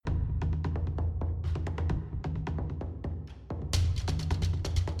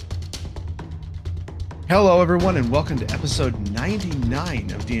Hello, everyone, and welcome to episode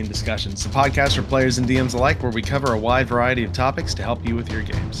 99 of DM Discussions, the podcast for players and DMs alike, where we cover a wide variety of topics to help you with your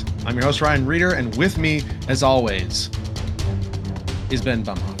games. I'm your host, Ryan Reeder, and with me, as always, is Ben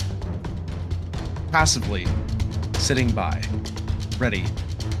Bumhoff, passively sitting by, ready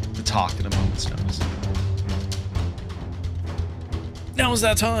to talk at a moment's notice. Now's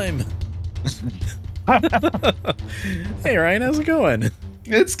that time. Hey, Ryan, how's it going?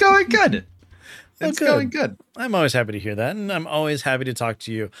 It's going good. It's going good. I'm always happy to hear that, and I'm always happy to talk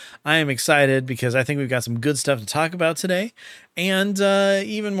to you. I am excited because I think we've got some good stuff to talk about today, and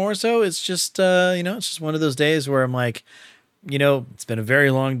even more so, it's just it's just one of those days where I'm like, it's been a very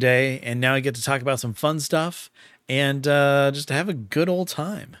long day, and now I get to talk about some fun stuff and just to have a good old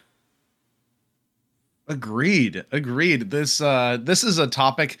time. Agreed. This is a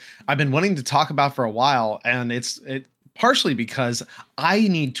topic I've been wanting to talk about for a while, and it's partially because I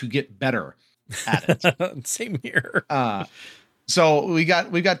need to get better at it. Same here. So we've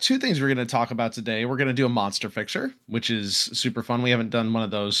got two things we're going to talk about today. We're going to do a monster fixer, which is super fun. We haven't done one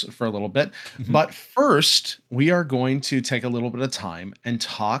of those for a little bit. Mm-hmm. But first, we are going to take a little bit of time and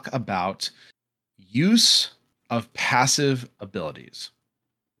talk about use of passive abilities.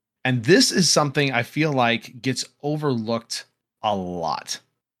 And this is something I feel like gets overlooked a lot.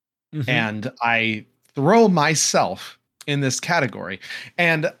 Mm-hmm. And I throw myself in this category.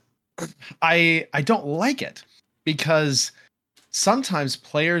 And I don't like it because sometimes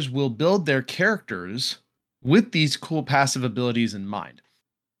players will build their characters with these cool passive abilities in mind.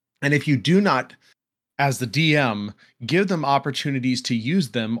 And if you do not, as the DM, give them opportunities to use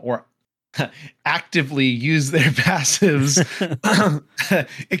them or actively use their passives,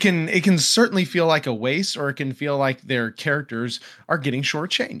 it can certainly feel like a waste, or it can feel like their characters are getting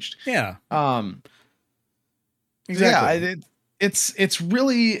shortchanged. Yeah. Exactly. Yeah. It's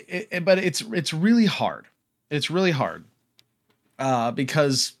really hard. It's really hard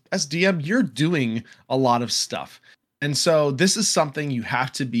because as DM, you're doing a lot of stuff. And so this is something you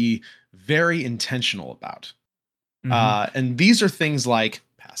have to be very intentional about. Mm-hmm. And these are things like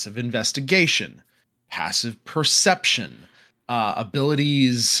passive investigation, passive perception,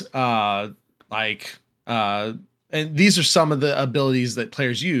 abilities and these are some of the abilities that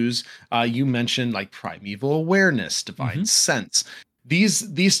players use. You mentioned like primeval awareness, divine sense.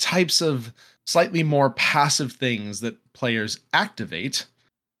 These types of slightly more passive things that players activate,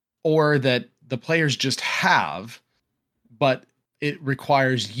 or that the players just have, but it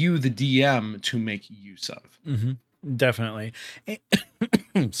requires you, the DM, to make use of. Mm-hmm. Definitely.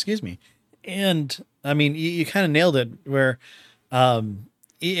 Excuse me. And I mean, you kind of nailed it. Where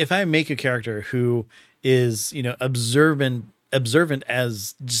if I make a character who is observant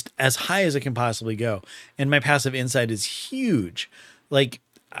as just as high as it can possibly go, and my passive insight is huge, like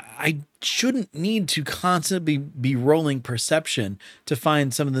I shouldn't need to constantly be rolling perception to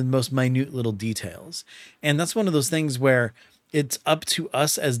find some of the most minute little details. And that's one of those things where it's up to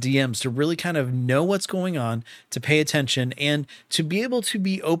us as DMs to really kind of know what's going on, to pay attention, and to be able to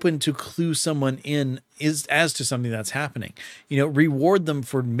be open to clue someone in as to something that's happening. Reward them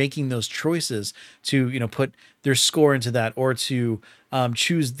for making those choices to, put their score into that, or to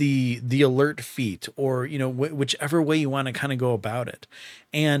choose the alert feat, or, whichever way you want to kind of go about it.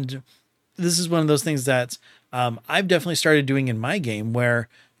 And this is one of those things that I've definitely started doing in my game, where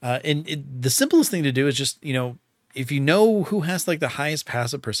the simplest thing to do is just, if you know who has like the highest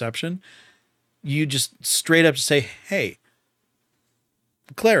passive perception, you just straight up say, hey,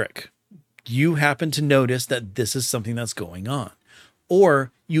 cleric, you happen to notice that this is something that's going on.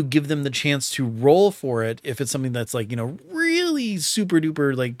 Or you give them the chance to roll for it if it's something that's like, really super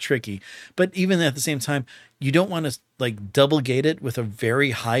duper like tricky. But even at the same time, you don't want to like double gate it with a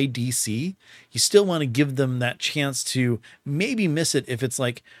very high DC. You still want to give them that chance to maybe miss it if it's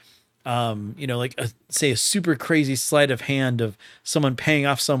like, say a super crazy sleight of hand of someone paying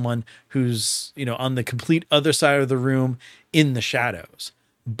off someone who's, on the complete other side of the room in the shadows.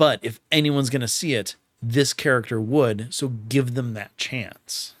 But if anyone's going to see it, this character would, so give them that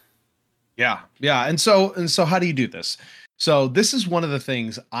chance. Yeah. And so how do you do this? So this is one of the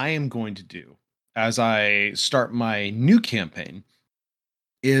things I am going to do as I start my new campaign,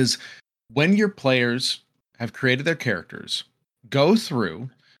 is when your players have created their characters, go through,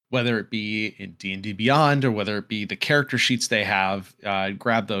 whether it be in D&D Beyond or whether it be the character sheets they have,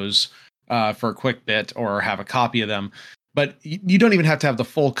 grab those for a quick bit or have a copy of them. But you don't even have to have the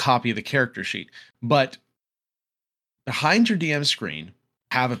full copy of the character sheet. But behind your DM screen,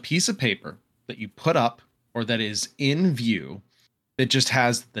 have a piece of paper that you put up or that is in view that just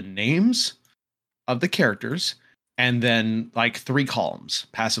has the names of the characters and then like 3 columns: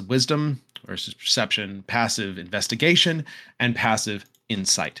 passive wisdom, versus perception, passive investigation, and passive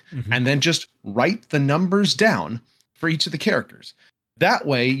insight. Mhm. And then just write the numbers down for each of the characters. That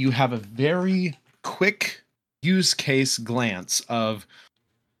way, you have a very quick use case glance of,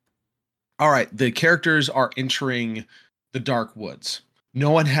 all right, the characters are entering the dark woods.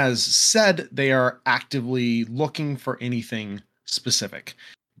 No one has said they are actively looking for anything specific,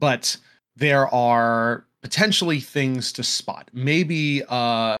 but there are potentially things to spot. Maybe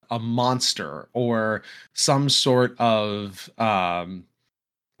a monster or some sort of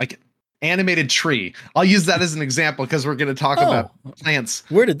like animated tree. I'll use that as an example because we're going to talk about plants.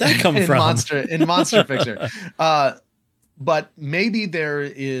 Where did that come from? Monster Picture. But maybe there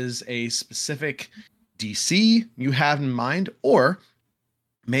is a specific DC you have in mind, or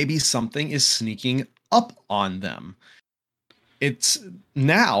maybe something is sneaking up on them. It's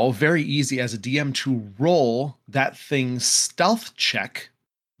now very easy as a DM to roll that thing's stealth check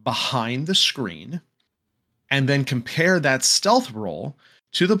behind the screen and then compare that stealth roll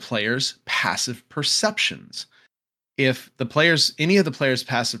to the player's passive perceptions. If any of the player's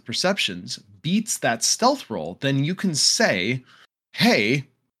passive perceptions beats that stealth roll, then you can say, hey,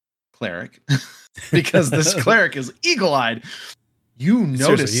 cleric, because this cleric is eagle-eyed, you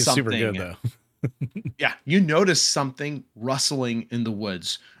notice he's something. Super good, though. Yeah, you notice something rustling in the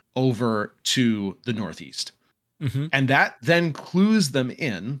woods over to the northeast. Mm-hmm. And that then clues them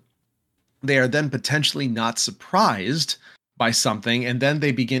in. They are then potentially not surprised by something, and then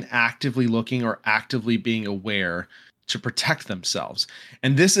they begin actively looking or actively being aware to protect themselves.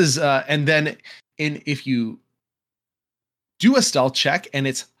 And this is and then if you do a stealth check and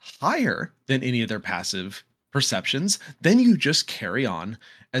it's higher than any of their passive perceptions, then you just carry on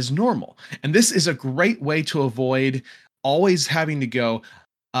as normal. And this is a great way to avoid always having to go,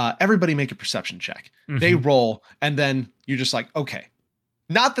 everybody make a perception check. Mm-hmm. They roll, and then you're just like, okay.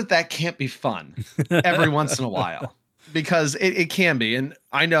 Not that can't be fun every once in a while, because it can be. And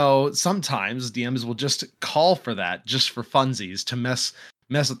I know sometimes DMs will just call for that just for funsies to mess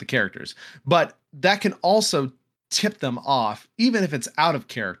with the characters. But that can also tip them off, even if it's out of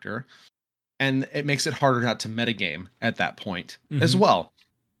character. And it makes it harder not to metagame at that point as well.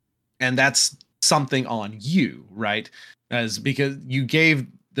 And that's something on you, right? Because you gave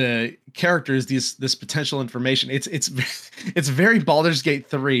the characters this potential information. It's very Baldur's Gate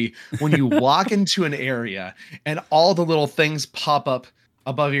 3 when you walk into an area and all the little things pop up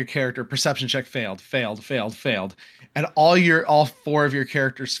above your character. Perception check failed, and all four of your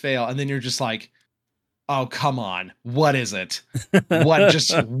characters fail, and then you're just like, oh, come on, what is it? What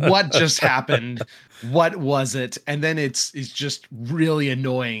just happened? What was it? And then it's just really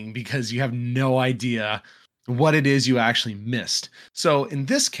annoying because you have no idea what it is you actually missed. So in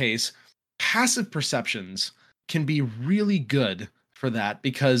this case, passive perceptions can be really good for that,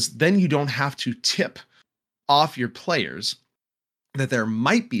 because then you don't have to tip off your players that there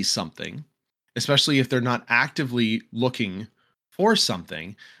might be something, especially if they're not actively looking for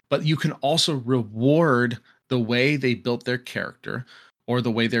something, but you can also reward the way they built their character or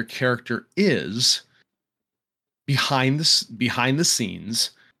the way their character is behind the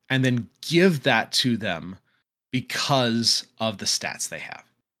scenes, and then give that to them because of the stats they have.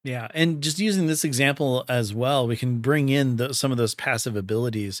 Yeah, and just using this example as well, we can bring in some of those passive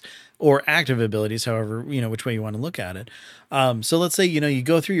abilities or active abilities, however, which way you want to look at it. So let's say, you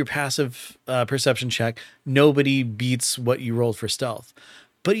go through your passive perception check, nobody beats what you rolled for stealth,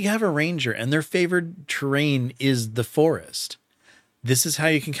 but you have a ranger and their favored terrain is the forest. This is how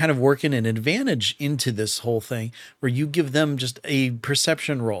you can kind of work in an advantage into this whole thing, where you give them just a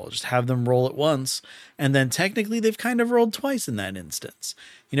perception roll, just have them roll it once. And then technically they've kind of rolled twice in that instance.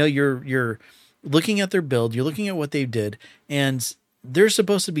 You're looking at their build, you're looking at what they did, and they're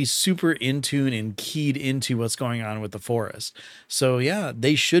supposed to be super in tune and keyed into what's going on with the forest. So yeah,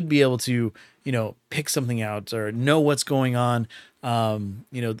 they should be able to, pick something out or know what's going on.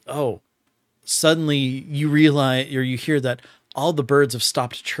 Suddenly you realize, or you hear that all the birds have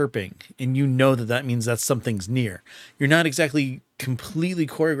stopped chirping, and that means that something's near. You're not exactly completely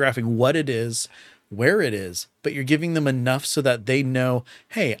choreographing what it is, where it is, but you're giving them enough so that they know,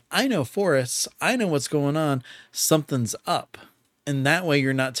 hey, I know forests, I know what's going on, something's up. And that way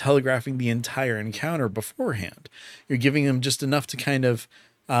you're not telegraphing the entire encounter beforehand. You're giving them just enough to kind of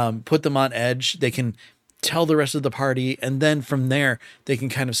put them on edge. They can tell the rest of the party, and then from there they can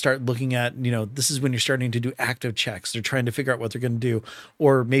kind of start looking at, this is when you're starting to do active checks. They're trying to figure out what they're going to do,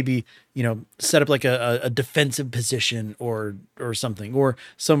 or maybe set up like a defensive position or something, or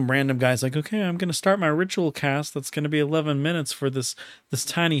some random guy's like, okay, I'm going to start my ritual cast that's going to be 11 minutes for this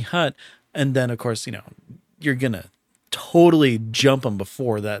tiny hut, and then of course you're going to totally jump them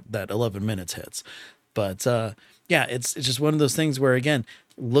before that 11 minutes hits. But yeah, it's just one of those things where, again,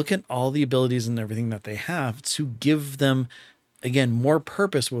 look at all the abilities and everything that they have to give them, again, more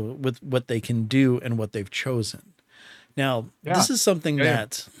purpose with what they can do and what they've chosen. Now, Yeah. this is something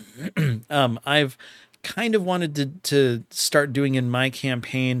that I've kind of wanted to start doing in my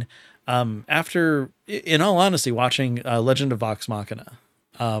campaign after, in all honesty, watching Legend of Vox Machina.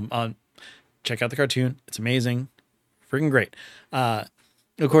 Check out the cartoon. It's amazing. Freaking great. Of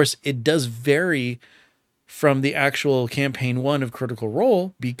course, it does vary from the actual campaign 1 of Critical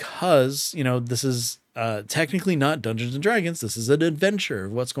Role because, this is technically not Dungeons and Dragons. This is an adventure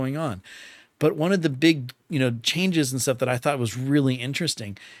of what's going on. But one of the big, changes and stuff that I thought was really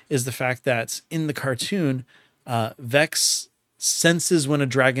interesting is the fact that in the cartoon, Vex senses when a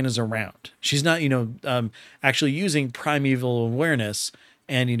dragon is around. She's not, actually using primeval awareness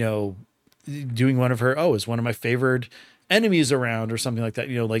and, doing one of her, is one of my favored enemies around or something like that,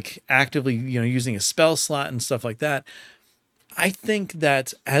 like actively, using a spell slot and stuff like that. I think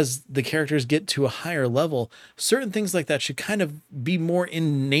that as the characters get to a higher level, certain things like that should kind of be more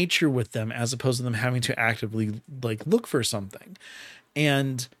in nature with them as opposed to them having to actively like look for something.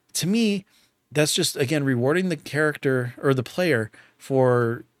 And to me, that's just, again, rewarding the character or the player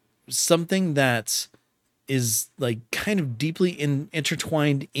for something that is like kind of deeply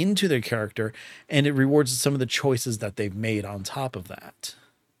intertwined into their character, and it rewards some of the choices that they've made on top of that.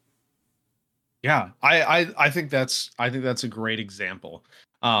 Yeah, I think that's a great example.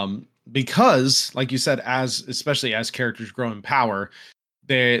 Because like you said, especially as characters grow in power,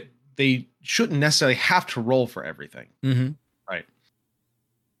 they shouldn't necessarily have to roll for everything. Mm-hmm. Right.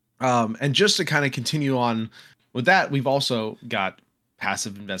 And just to kind of continue on with that, we've also got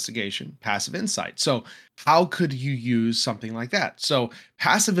passive investigation, passive insight. So how could you use something like that? So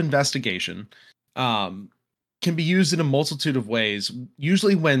passive investigation can be used in a multitude of ways,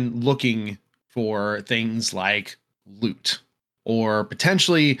 usually when looking for things like loot or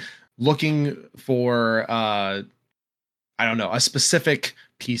potentially looking for, I don't know, a specific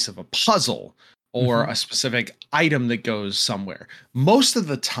piece of a puzzle or a specific item that goes somewhere. Most of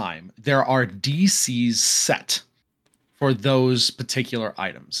the time, there are DCs set for those particular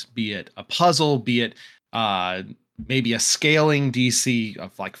items, be it a puzzle, be it maybe a scaling DC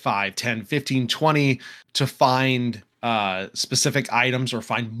of like 5, 10, 15, 20 to find specific items or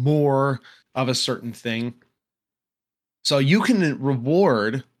find more of a certain thing. So you can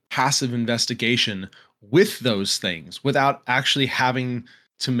reward passive investigation with those things without actually having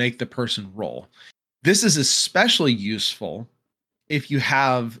to make the person roll. This is especially useful if you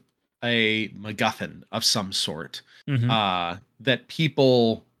have a MacGuffin of some sort that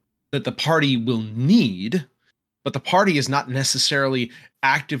the party will need, but the party is not necessarily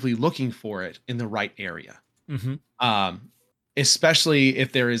actively looking for it in the right area. Especially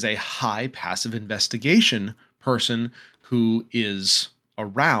if there is a high passive investigation person who is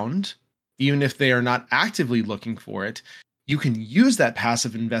around, even if they are not actively looking for it, you can use that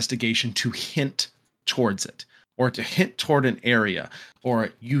passive investigation to hint towards it or to hint toward an area, or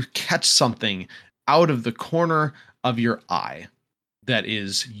you catch something out of the corner of your eye that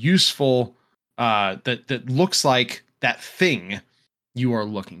is useful, that looks like that thing you are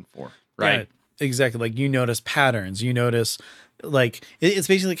looking for, right? Yeah, exactly. Like you notice patterns, you notice like it's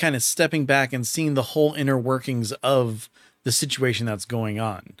basically kind of stepping back and seeing the whole inner workings of the situation that's going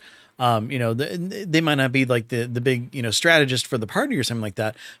on. They might not be like the big, strategist for the party or something like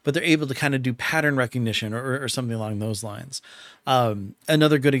that, but they're able to kind of do pattern recognition or something along those lines.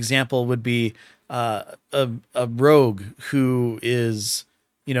 Another good example would be a rogue who is,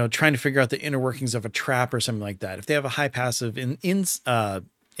 trying to figure out the inner workings of a trap or something like that. If they have a high passive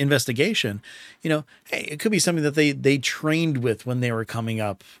investigation, hey, it could be something that they trained with when they were coming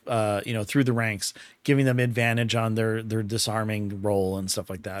up, through the ranks, giving them advantage on their disarming roll and stuff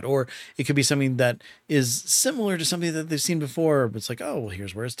like that. Or it could be something that is similar to something that they've seen before, but it's like, oh, well,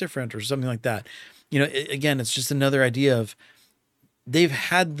 here's where it's different or something like that. Again, it's just another idea of they've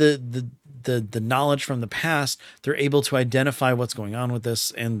had the knowledge from the past. They're able to identify what's going on with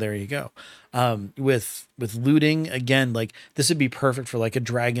this. And there you go. With looting, again, like this would be perfect for like a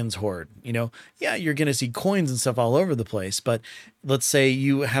dragon's hoard, yeah, you're going to see coins and stuff all over the place, but let's say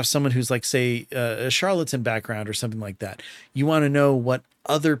you have someone who's like, say, a charlatan background or something like that. You want to know what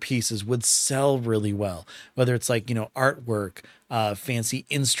other pieces would sell really well, whether it's like, artwork, fancy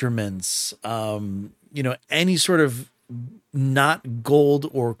instruments, any sort of not gold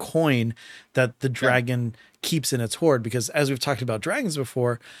or coin that the dragon keeps in its hoard, because as we've talked about dragons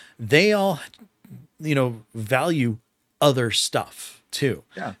before, they all, value other stuff too.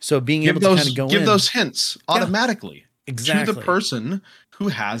 Yeah. So being able to kind of give those hints automatically. to the Exactly. person who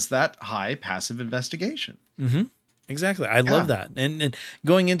has that high passive investigation. Mm-hmm. Exactly. I love Yeah. that. And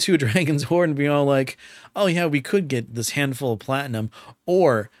going into a Dragon's Hoard and being all like, oh yeah, we could get this handful of platinum,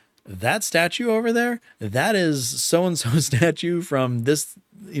 or that statue over there, that is so and so statue from this,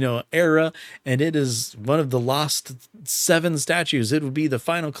 era, and it is one of the lost 7 statues. It would be the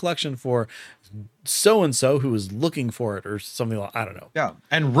final collection for so and so who is looking for it or something like, I don't know. Yeah.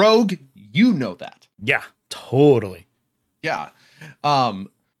 And Rogue, you know that. Yeah, totally. Yeah. Um,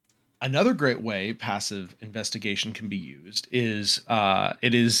 Another great way passive investigation can be used is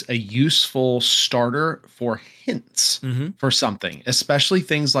it is a useful starter for hints Mm-hmm. for something, especially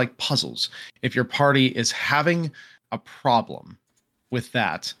things like puzzles. If your party is having a problem with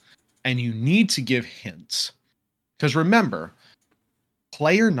that and you need to give hints, because remember,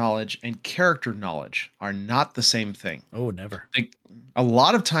 player knowledge and character knowledge are not the same thing. Oh, never. Like, a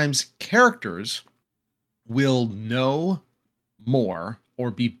lot of times, characters will know more or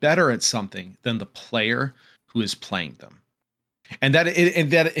be better at something than the player who is playing them. And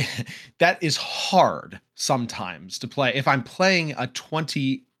that is hard sometimes to play. If I'm playing a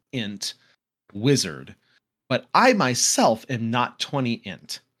 20 int wizard, but I myself am not 20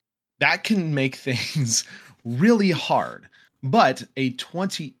 int, that can make things really hard. But a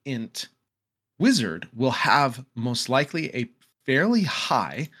 20 int wizard will have most likely a fairly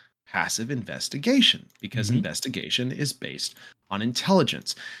high passive investigation because Mm-hmm. investigation is based on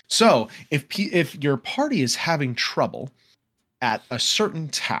intelligence. So if your party is having trouble at a certain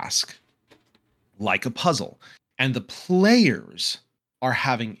task, like a puzzle, and the players are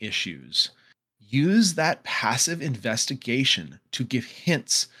having issues, use that passive investigation to give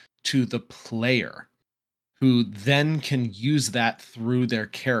hints to the player, who then can use that through their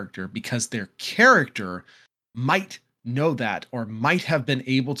character because their character might know that or might have been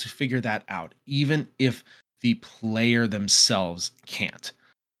able to figure that out, even if the player themselves can't.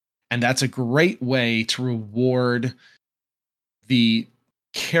 And that's a great way to reward the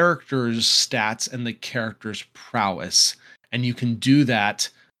character's stats and the character's prowess. And you can do that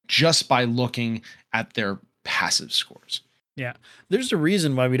just by looking at their passive scores. Yeah. There's a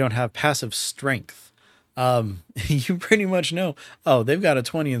reason why we don't have passive strength. You pretty much know, oh, they've got a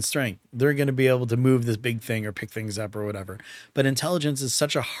 20 in strength. They're going to be able to move this big thing or pick things up or whatever. But intelligence is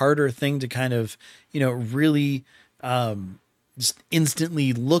such a harder thing to kind of, really just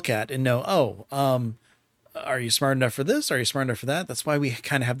instantly look at and know, are you smart enough for this? Are you smart enough for that? That's why we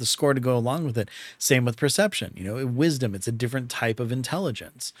kind of have the score to go along with it. Same with perception, wisdom. It's a different type of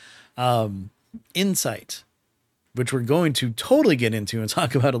intelligence. Insight, which we're going to totally get into and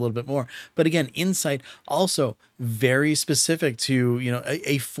talk about a little bit more. But again, insight also very specific to,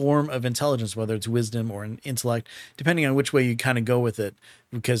 a form of intelligence, whether it's wisdom or an intellect, depending on which way you kind of go with it,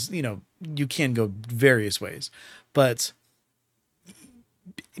 because, you can go various ways. But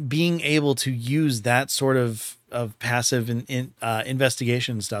being able to use that sort of passive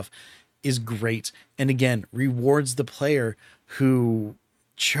investigation stuff is great. And again, rewards the player who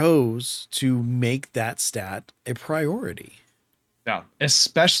chose to make that stat a priority. Yeah,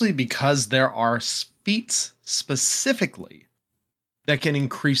 especially because there are feats specifically that can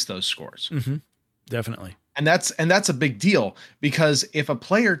increase those scores. Mm-hmm. Definitely. And that's a big deal, because if a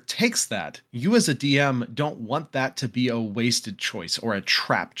player takes that, you as a DM don't want that to be a wasted choice or a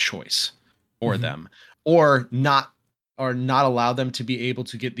trap choice for them, or not allow them to be able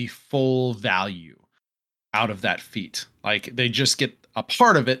to get the full value out of that feat. Like, they just get a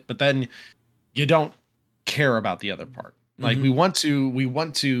part of it, but then you don't care about the other part. Like, we want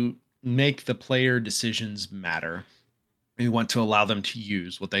to make the player decisions matter. We want to allow them to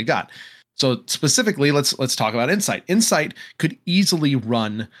use what they got. So specifically, let's talk about insight. Insight could easily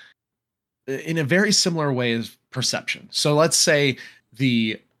run in a very similar way as perception. So let's say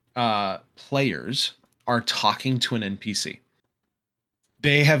the players are talking to an NPC.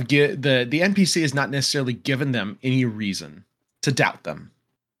 They have the NPC is not necessarily given them any reason to doubt them.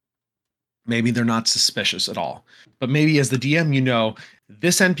 Maybe they're not suspicious at all, but maybe as the DM,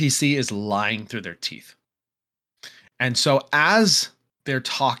 this NPC is lying through their teeth. And so as they're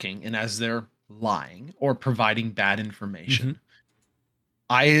talking and as they're lying or providing bad information,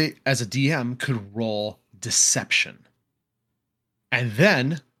 I, as a DM, could roll deception and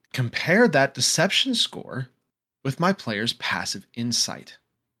then compare that deception score with my player's passive insight.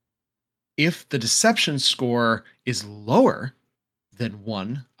 If the deception score is lower than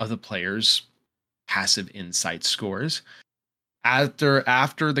one of the player's passive insight scores,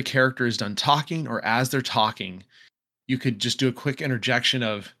 after the character is done talking or as they're talking, you could just do a quick interjection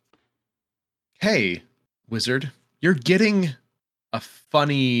of, "Hey, wizard, you're getting a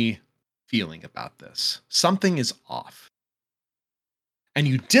funny feeling about this. Something is off. And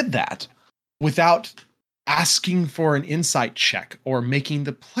you did that without asking for an insight check or making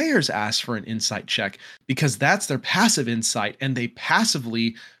the players ask for an insight check, because that's their passive insight, and they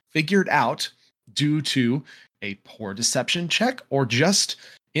passively figured out, due to a poor deception check or just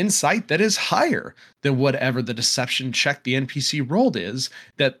insight that is higher than whatever the deception check the NPC rolled is,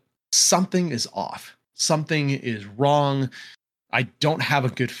 that something is off. Something is wrong. I don't have a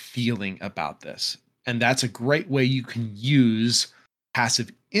good feeling about this. And that's a great way you can use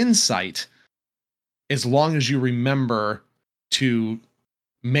passive insight, as long as you remember to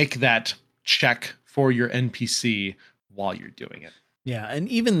make that check for your NPC while you're doing it. Yeah. And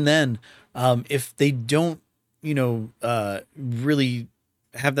even then, if they don't, really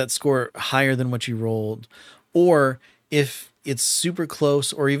have that score higher than what you rolled, or if it's super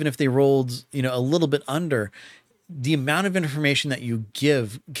close, or even if they rolled, a little bit under, the amount of information that you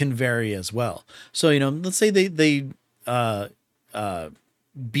give can vary as well. So, let's say they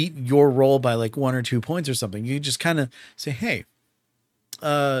beat your roll by like 1 or 2 points or something. You just kind of say, hey,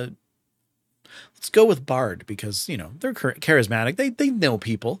 let's go with Bard, because, they're charismatic. They know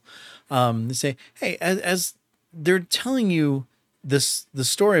people. They say, hey, as they're telling you the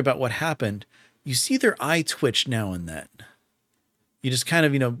story about what happened, you see their eye twitch now and then. You just kind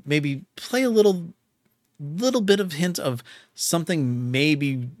of, maybe play a little bit of hint of something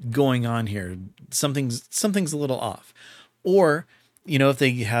maybe going on here. Something's a little off. Or, if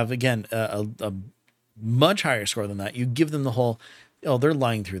they have, again, a much higher score than that, you give them the whole, oh, they're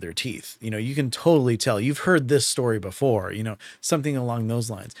lying through their teeth. You can totally tell. You've heard this story before, something along those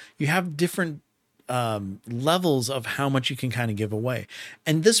lines. You have different levels of how much you can kind of give away.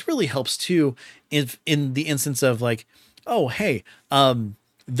 And this really helps too, if in the instance of like, oh, hey,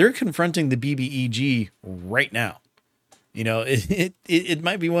 they're confronting the BBEG right now. It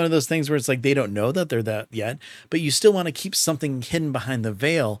might be one of those things where it's like they don't know that they're that yet, but you still want to keep something hidden behind the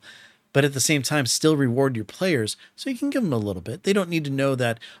veil, but at the same time still reward your players. So you can give them a little bit. They don't need to know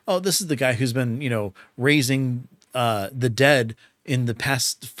that, oh, this is the guy who's been, raising the dead in the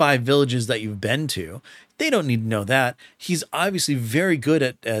past 5 villages that you've been to. They don't need to know that. He's obviously very good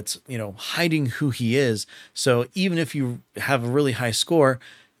at hiding who he is. So even if you have a really high score,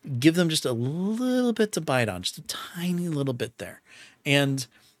 give them just a little bit to bite on, just a tiny little bit there. And,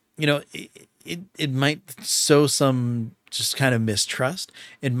 it might sow some just kind of mistrust.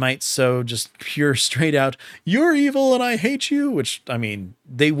 It might sow just pure straight out, you're evil and I hate you, which, I mean,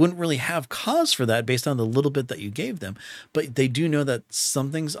 they wouldn't really have cause for that based on the little bit that you gave them, but they do know that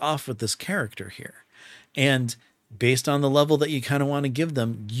something's off with this character here. And based on the level that you kind of want to give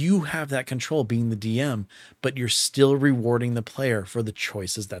them, you have that control being the DM, but you're still rewarding the player for the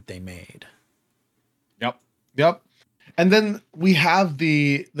choices that they made. Yep. And then we have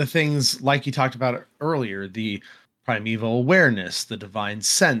the things like you talked about earlier, the primeval awareness, the divine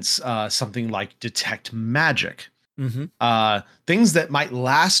sense, something like detect magic, things that might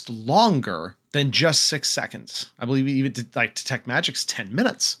last longer than just 6 seconds. I believe even like detect magic's 10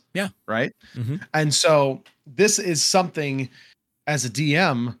 minutes. Yeah. Right. And so this is something as a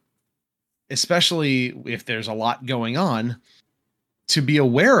DM, especially if there's a lot going on, to be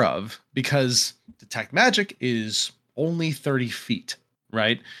aware of, because detect magic is only 30 feet.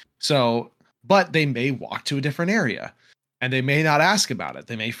 Right. So, but they may walk to a different area and they may not ask about it.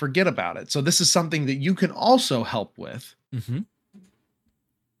 They may forget about it. So this is something that you can also help with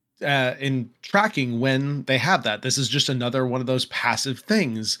in tracking when they have that. This is just another one of those passive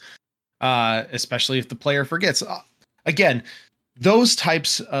things, especially if the player forgets. Again, those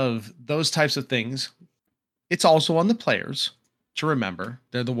types of things, it's also on the players to remember.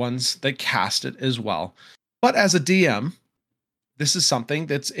 They're the ones that cast it as well. But as a DM, this is something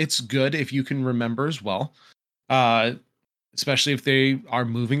it's good if you can remember as well, especially if they are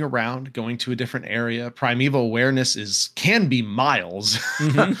moving around, going to a different area. Primeval awareness can be miles.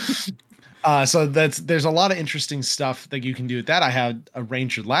 So there's a lot of interesting stuff that you can do with that. I had a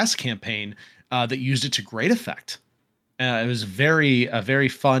ranger last campaign that used it to great effect. It was a very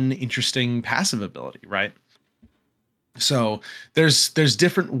fun, interesting passive ability, right? So there's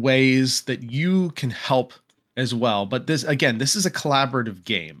different ways that you can help as well. But this is a collaborative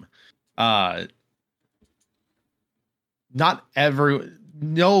game. No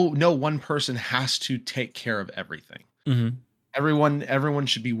one person has to take care of everything. Everyone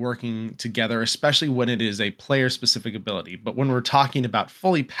should be working together, especially when it is a player specific ability. But when we're talking about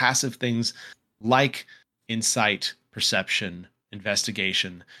fully passive things like insight, perception,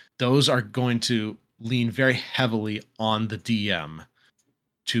 investigation, those are going to lean very heavily on the DM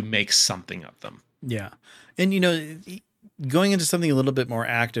to make something of them. Yeah. And going into something a little bit more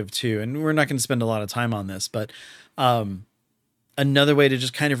active too, and we're not going to spend a lot of time on this, but um, another way to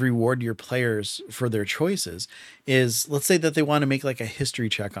just kind of reward your players for their choices is, let's say that they want to make like a history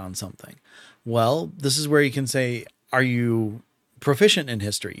check on something. Well, this is where you can say, are you proficient in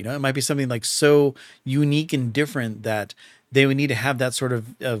history? You know, it might be something like so unique and different that they would need to have that sort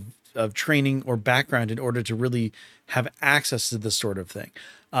of training or background in order to really have access to this sort of thing.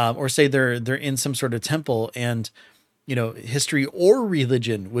 Or say they're in some sort of temple, and you know, history or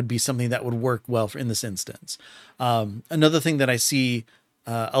religion would be something that would work well for in this instance. Another thing that I see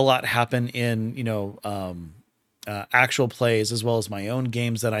a lot happen in, you know, actual plays as well as my own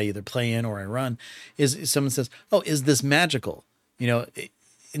games that I either play in or I run is someone says, "Oh, is this magical?" You know,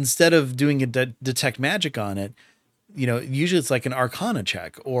 instead of doing a detect magic on it, you know, usually it's like an arcana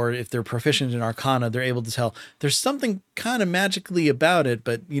check, or if they're proficient in arcana, they're able to tell there's something kind of magically about it,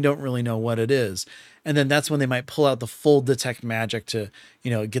 but you don't really know what it is. And then that's when they might pull out the full detect magic to,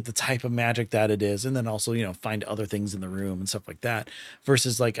 you know, get the type of magic that it is. And then also, you know, find other things in the room and stuff like that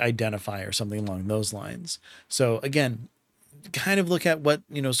versus like identify or something along those lines. So again, kind of look at what,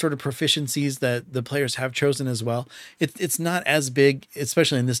 you know, sort of proficiencies that the players have chosen as well. It's not as big,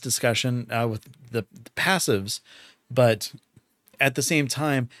 especially in this discussion with the passives, but at the same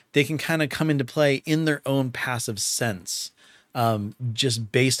time, they can kind of come into play in their own passive sense,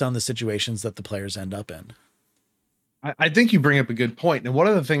 just based on the situations that the players end up in. I think you bring up a good point. And one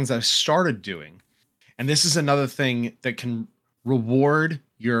of the things I've started doing, and this is another thing that can reward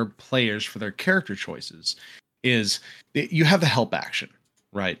your players for their character choices, is you have the help action,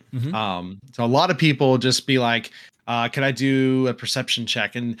 right? Mm-hmm. So a lot of people just be like, can I do a perception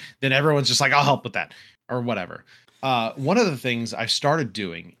check? And then everyone's just like, I'll help with that or whatever. One of the things I've started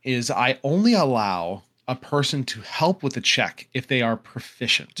doing is I only allow a person to help with the check if they are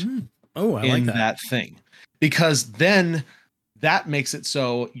proficient Oh, I like in that. that thing, because then that makes it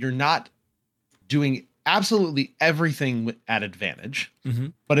so you're not doing absolutely everything at advantage, Mm-hmm.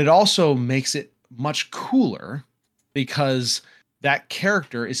 but it also makes it much cooler because that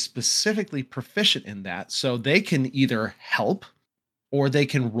character is specifically proficient in that. So they can either help or they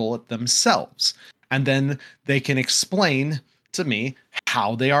can roll it themselves. And then they can explain to me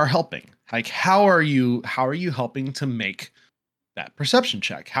how they are helping. Like, how are you helping to make that perception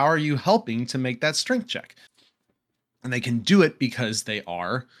check? How are you helping to make that strength check? And they can do it because they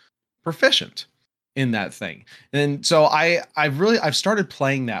are proficient in that thing. And so I've started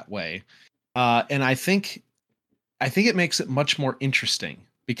playing that way. And I think it makes it much more interesting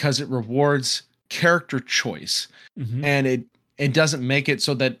because it rewards character choice, Mm-hmm. and it doesn't make it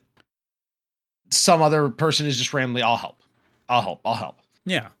so that some other person is just randomly, I'll help.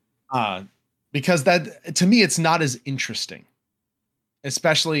 Yeah. Uh, because that, to me, it's not as interesting,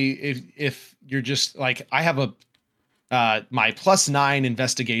 especially if you're just like, I have a my +9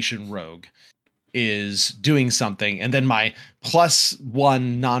 investigation rogue is doing something, and then my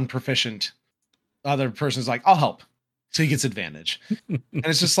 +1 non-proficient other person's like, I'll help, so he gets advantage. And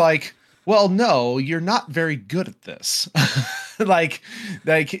it's just like, well, no, you're not very good at this. like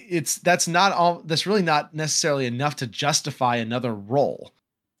that's really not necessarily enough to justify another roll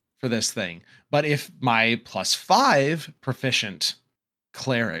for this thing. But if my +5 proficient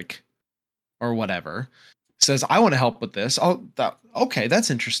cleric or whatever says, I want to help with this, okay, that's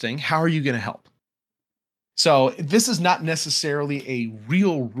interesting. How are you going to help? So this is not necessarily a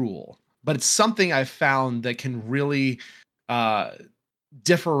real rule, but it's something I've found that can really uh,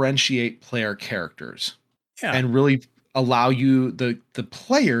 differentiate player characters Yeah. and really allow you, the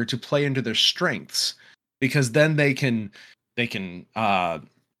player, to play into their strengths, because then they can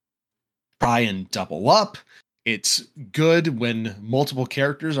try and double up. It's good when multiple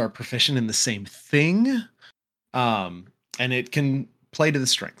characters are proficient in the same thing, and it can play to the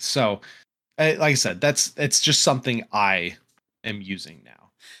strengths. So, like I said, it's just something I am using now.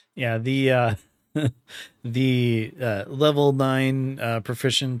 Yeah. The level 9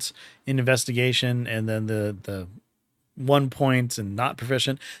 proficient in investigation, and then the 1 point and not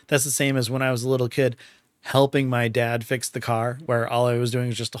proficient. That's the same as when I was a little kid helping my dad fix the car, where all I was doing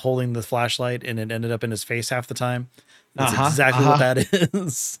was just holding the flashlight and it ended up in his face half the time. That's Uh-huh. exactly what Uh-huh. that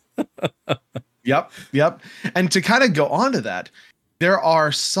is. Yep. Yep. And to kind of go on to that, there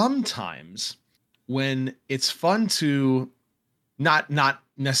are some times when it's fun to not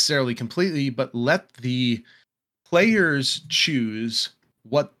necessarily completely, but let the players choose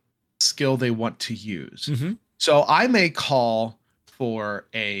what skill they want to use. Mm-hmm. So I may call for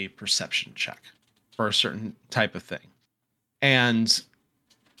a perception check for a certain type of thing. And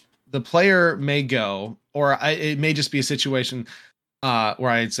the player may go, or it may just be a situation where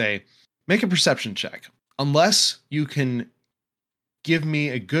I'd say, make a perception check. unless you can give me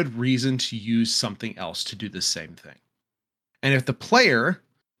a good reason to use something else to do the same thing. And if the player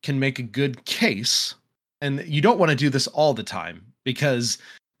can make a good case, and you don't want to do this all the time because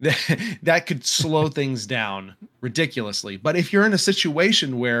that could slow things down ridiculously. But if you're in a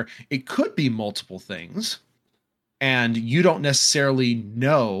situation where it could be multiple things and you don't necessarily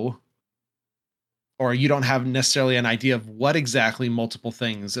know, or you don't have necessarily an idea of what exactly multiple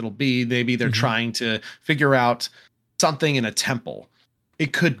things it'll be, maybe they're trying to figure out something in a temple.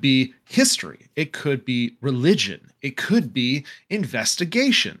 It could be history. It could be religion. It could be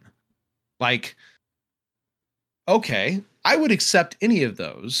investigation. Like, okay, I would accept any of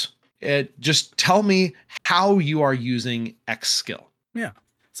those. Just tell me how you are using X skill. Yeah.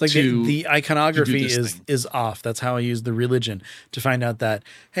 It's like the iconography is off. That's how I use the religion to find out that,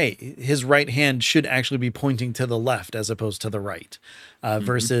 hey, his right hand should actually be pointing to the left as opposed to the right.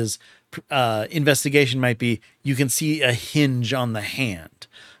 Versus investigation might be, you can see a hinge on the hand.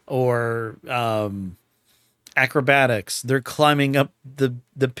 Or acrobatics, they're climbing up the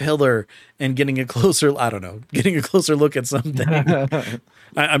pillar and getting a closer look at something.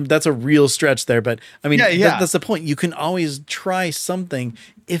 That's a real stretch there, but I mean, that's the point. You can always try something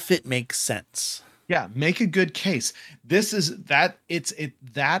if it makes sense. Yeah, make a good case. That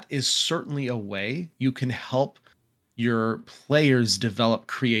is certainly a way you can help your players develop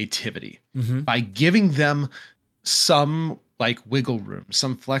creativity by giving them some like wiggle room,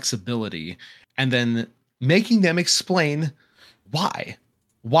 some flexibility, and then making them explain why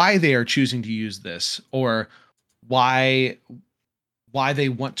they are choosing to use this, or why they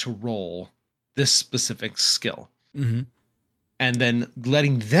want to roll this specific skill. And then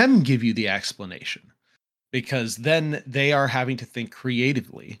letting them give you the explanation, because then they are having to think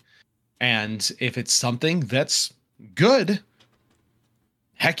creatively. And if it's something that's good,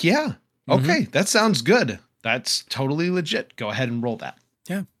 heck yeah. Okay, that sounds good. That's totally legit. Go ahead and roll that.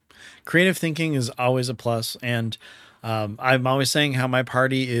 Yeah. Creative thinking is always a plus. And I'm always saying how my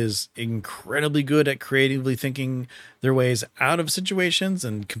party is incredibly good at creatively thinking their ways out of situations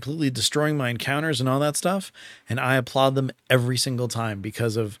and completely destroying my encounters and all that stuff. And I applaud them every single time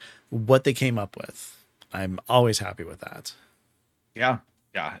because of what they came up with. I'm always happy with that. Yeah.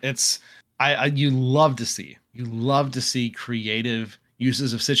 Yeah. It's, you love to see creative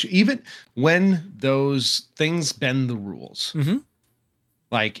uses of situation, even when those things bend the rules.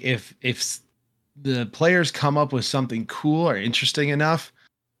 Like if the players come up with something cool or interesting enough,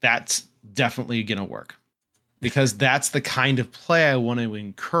 that's definitely going to work, because that's the kind of play I want to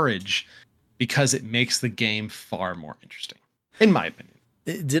encourage, because it makes the game far more interesting, in my opinion.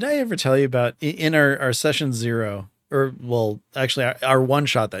 Did I ever tell you about in our session 0, or well, actually our one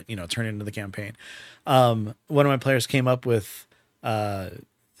shot that, turned into the campaign? One of my players came up with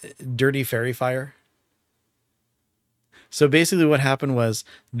dirty fairy fire. So basically what happened was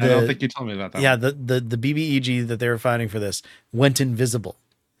I don't think you told me about that. Yeah, the BBEG that they were fighting for this went invisible.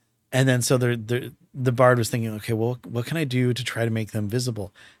 And then so the bard was thinking, okay, well, what can I do to try to make them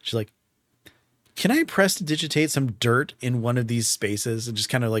visible? She's like, can I prestidigitate some dirt in one of these spaces and just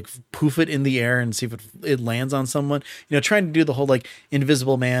kind of like poof it in the air and see if it lands on someone? Trying to do the whole like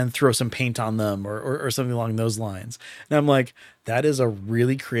Invisible Man, throw some paint on them or something along those lines. And I'm like, that is a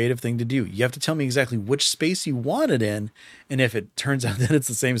really creative thing to do. You have to tell me exactly which space you want it in. And if it turns out that it's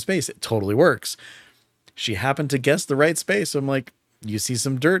the same space, it totally works. She happened to guess the right space. So I'm like, you see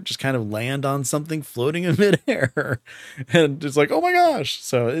some dirt just kind of land on something floating in midair, and it's like, oh my gosh.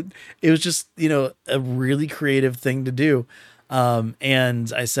 So it was just, a really creative thing to do.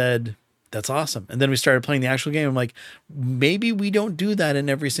 And I said, that's awesome. And then we started playing the actual game. I'm like, maybe we don't do that in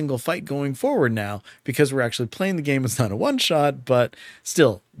every single fight going forward now, because we're actually playing the game. It's not a one shot, but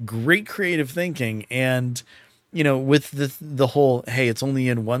still great creative thinking. And, with the whole, hey, it's only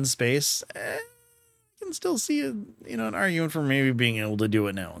in one space, can still see an argument for maybe being able to do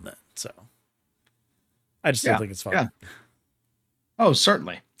it now and then. So I just still think it's fun. Yeah. Oh,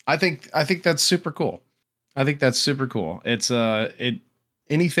 certainly. I think that's super cool. It's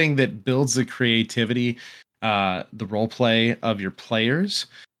anything that builds the creativity, the role play of your players,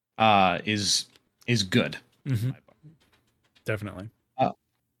 is good. Definitely.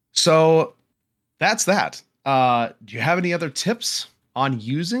 So that's that. Do you have any other tips on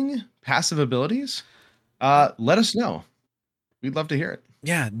using passive abilities? Let us know. We'd love to hear it.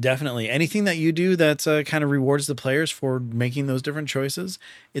 Yeah, definitely. Anything that you do that kind of rewards the players for making those different choices,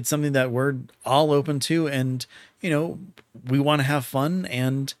 it's something that we're all open to. And, we want to have fun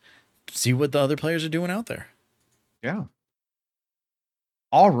and see what the other players are doing out there. Yeah.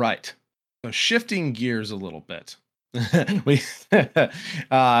 All right. So shifting gears a little bit,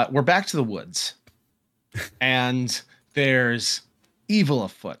 we're back to the woods. and there's evil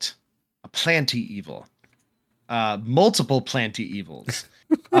afoot, a planty evil, multiple planty evils.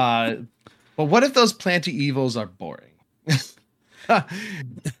 But what if those planty evils are boring? We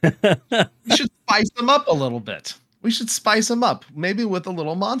should spice them up a little bit. We should spice them up, maybe with a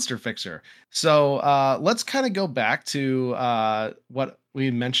little monster fixer. So let's kind of go back to what we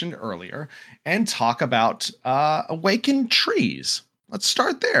mentioned earlier and talk about awakened trees. Let's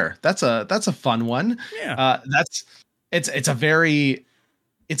start there. That's a fun one. Yeah. That's it's a very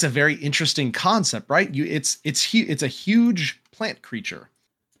interesting concept, right? It's a huge plant creature.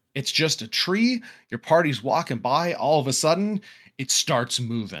 It's just a tree. Your party's walking by. All of a sudden, it starts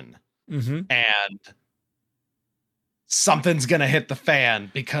moving, Mm-hmm. and something's gonna hit the fan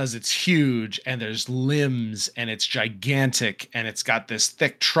because it's huge and there's limbs and it's gigantic and it's got this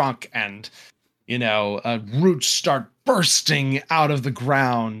thick trunk and roots start bursting out of the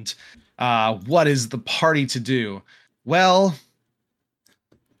ground. What is the party to do? Well,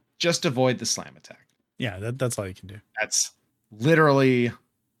 just avoid the slam attack. Yeah, that's all you can do. That's literally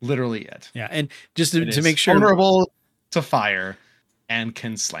it. Yeah, and just It to is make sure, vulnerable to fire and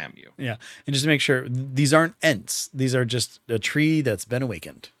can slam you. yeah, and just to make sure, these aren't Ents. These are just a tree that's been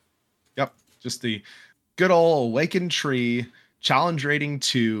awakened. Yep, just the good old awakened tree. Challenge rating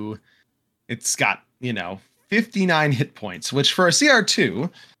 2. It's got 59 hit points, which for a CR2,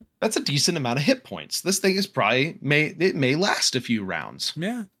 that's a decent amount of hit points. This thing is probably may last a few rounds.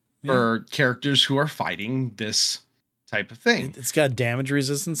 Yeah. For characters who are fighting this type of thing. It's got damage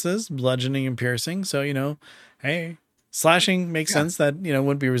resistances, bludgeoning and piercing. So, hey, slashing makes sense that,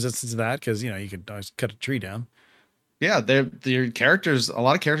 wouldn't be resistant to that because, you could always cut a tree down. Yeah, their characters, a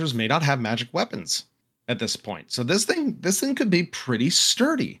lot of characters may not have magic weapons at this point. So this thing could be pretty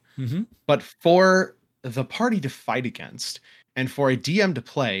sturdy. Mm-hmm. But for the party to fight against and for a DM to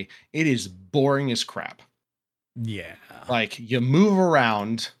play, it is boring as crap. Yeah. Like you move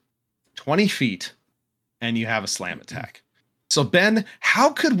around 20 feet and you have a slam attack. So Ben, how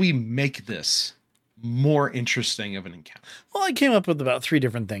could we make this more interesting of an encounter? Well, I came up with about 3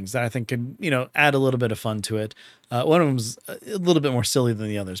 different things that I think could, add a little bit of fun to it. One of them's a little bit more silly than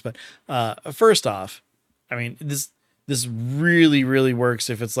the others, but first off, I mean, this really, really works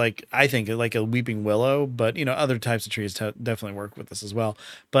if it's I think like a weeping willow, but other types of trees definitely work with this as well.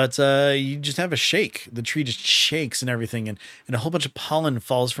 But you just have a shake. The tree just shakes and everything, and a whole bunch of pollen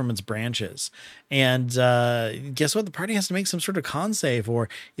falls from its branches. And guess what? The party has to make some sort of con save, or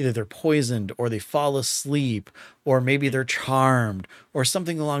either they're poisoned, or they fall asleep, or maybe they're charmed, or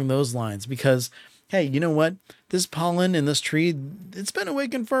something along those lines. Because hey, you know what? This pollen in this tree, it's been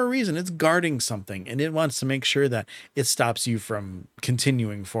awakened for a reason. It's guarding something, and it wants to make sure that it stops you from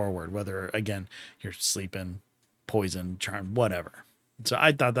continuing forward, whether, again, you're sleeping, poisoned, charmed, whatever. So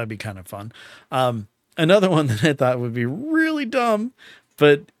I thought that'd be kind of fun. Another one that I thought would be really dumb,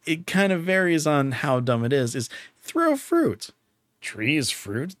 but it kind of varies on how dumb it is throw fruit. Trees,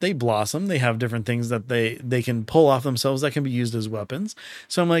 fruit, they blossom. They have different things that they can pull off themselves that can be used as weapons.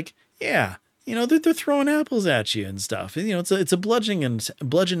 So I'm like, yeah, they're throwing apples at you and stuff. It's a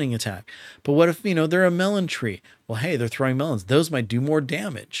bludgeoning attack. But what if, they're a melon tree? Well, hey, they're throwing melons. Those might do more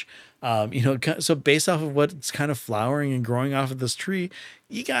damage. So based off of what's kind of flowering and growing off of this tree,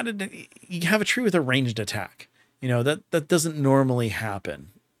 you have a tree with a ranged attack. That doesn't normally happen.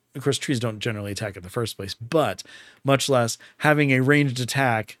 Of course, trees don't generally attack in the first place, but much less having a ranged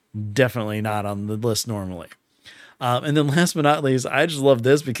attack, definitely not on the list normally. And then last but not least, I just love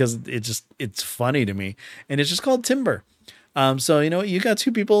this because it's funny to me, and it's just called timber. So you got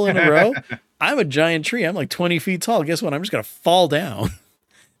 2 people in a row. I'm a giant tree. I'm like 20 feet tall. Guess what? I'm just going to fall down.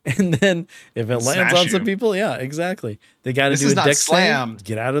 And then if it lands on some people, yeah, exactly. They got to do a dex slam.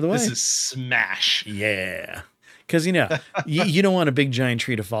 Get out of the way. This is smash. Yeah. Because, you don't want a big giant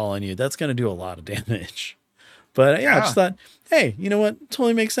tree to fall on you. That's going to do a lot of damage. But I just thought, hey, you know what?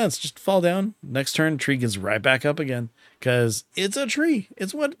 Totally makes sense. Just fall down. Next turn, tree gets right back up again because it's a tree.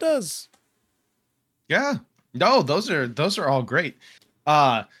 It's what it does. Yeah. No, those are all great.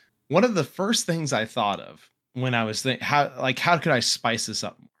 One of the first things I thought of when I was thinking how could I spice this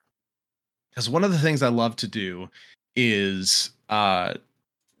up more? Because one of the things I love to do is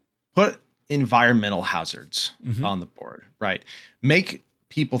put environmental hazards on the board, right? Make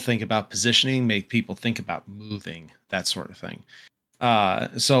people think about positioning, make people think about moving, that sort of thing.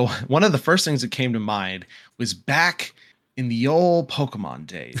 So one of the first things that came to mind was back in the old Pokemon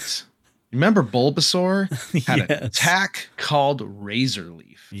days. Remember Bulbasaur had an attack called Razor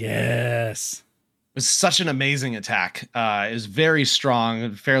Leaf. Yes. It was such an amazing attack. It was very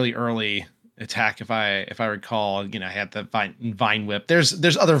strong, fairly early attack if I recall. You know, I had the vine whip.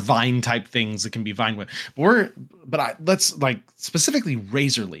 There's other vine type things that can be vine whip. Let's like specifically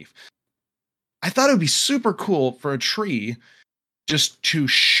razor leaf. I thought it would be super cool for a tree just to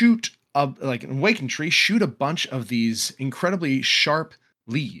shoot like an awakened tree, shoot a bunch of these incredibly sharp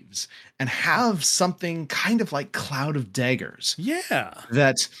leaves and have something kind of like Cloud of Daggers Yeah.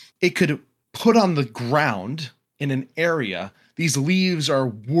 that it could put on the ground in an area. These leaves are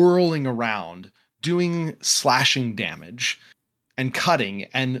whirling around, doing slashing damage and cutting,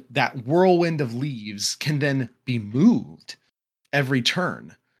 and that whirlwind of leaves can then be moved every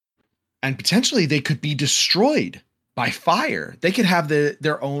turn. And potentially they could be destroyed by fire. They could have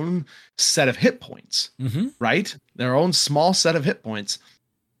their own set of hit points, right? Their own small set of hit points,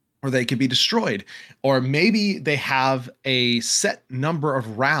 or they could be destroyed. Or maybe they have a set number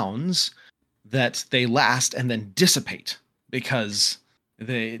of rounds that they last and then dissipate because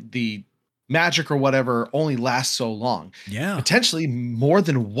the magic or whatever only lasts so long. Yeah. Potentially more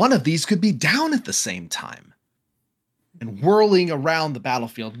than one of these could be down at the same time and whirling around the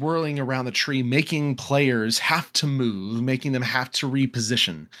battlefield, whirling around the tree, making players have to move, making them have to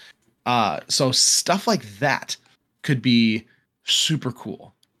reposition. So stuff like that could be super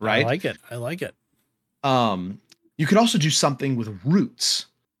cool, right? I like it. You could also do something with roots,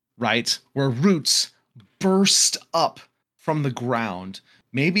 right? Where roots burst up from the ground,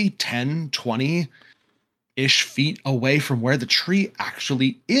 maybe 10, 20-ish feet away from where the tree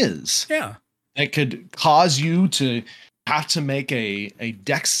actually is. Yeah. It could cause you to have to make a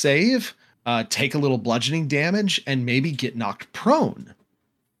dex save, take a little bludgeoning damage, and maybe get knocked prone,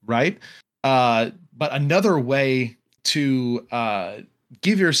 right? But another way to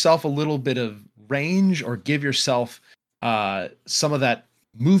give yourself a little bit of range or give yourself some of that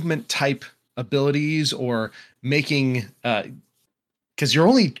movement type abilities, or making because you're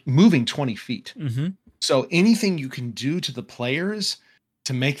only moving 20 feet. So anything you can do to the players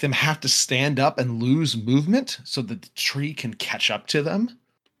to make them have to stand up and lose movement so that the tree can catch up to them,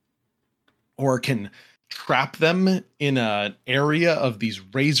 or can trap them in an area of these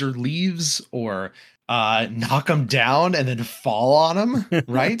razor leaves, or knock them down and then fall on them,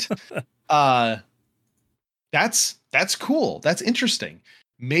 right? That's cool. That's interesting.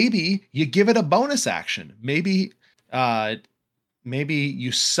 Maybe you give it a bonus action. Maybe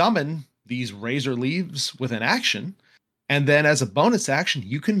you summon these razor leaves with an action, and then as a bonus action,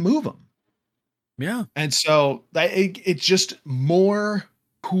 you can move them. Yeah. And so it's just more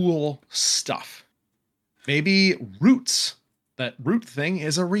cool stuff. Maybe roots. That root thing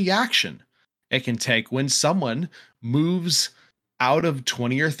is a reaction it can take when someone moves out of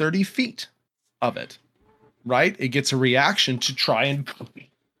 20 or 30 feet of it, right? It gets a reaction to try and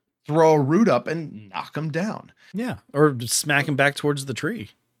throw a root up and knock them down. Yeah. Or smack him back towards the tree.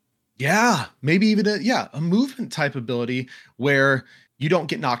 Yeah. Maybe even a movement type ability where you don't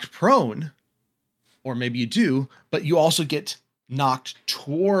get knocked prone, or maybe you do, but you also get knocked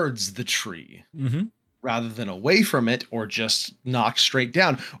towards the tree rather than away from it, or just knocked straight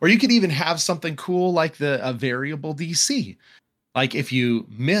down. Or you could even have something cool like a variable DC. Like if you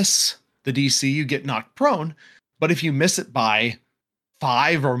miss the DC, you get knocked prone, but if you miss it by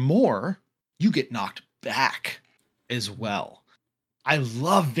 5 or more, you get knocked back as well. I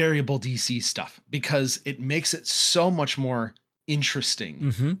love variable DC stuff because it makes it so much more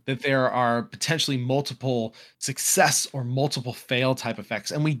interesting that there are potentially multiple success or multiple fail type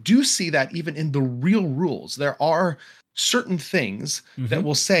effects. And we do see that even in the real rules. There are certain things that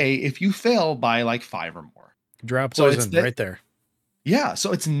will say if you fail by like 5 or more, drop poison right there. Yeah,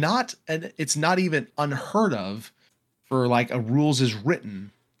 so it's not even unheard of for like a rules is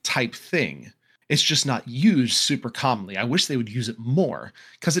written type thing. It's just not used super commonly. I wish they would use it more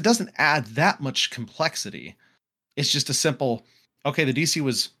because it doesn't add that much complexity. It's just a simple, okay, the DC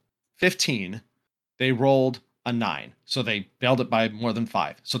was 15. They rolled a 9. So they failed it by more than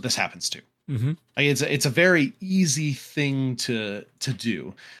 5. So this happens too. Like it's a very easy thing to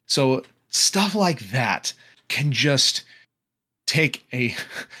do. So stuff like that can just take a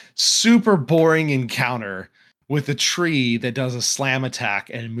super boring encounter with a tree that does a slam attack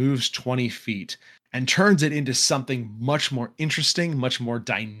and moves 20 feet and turns it into something much more interesting, much more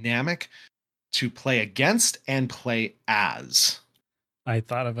dynamic to play against and play as. I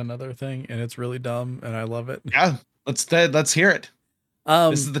thought of another thing and it's really dumb and I love it. Yeah, let's hear it.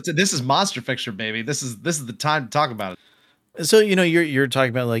 This is Monster Fixer, baby. This is the time to talk about it. So, you're talking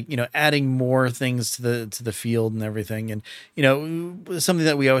about like, adding more things to the field and everything. And, something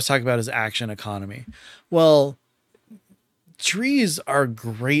that we always talk about is action economy. Well, trees are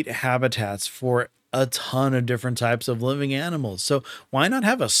great habitats for a ton of different types of living animals. So why not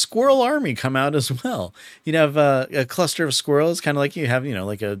have a squirrel army come out as well? You'd have a cluster of squirrels, kind of like you have,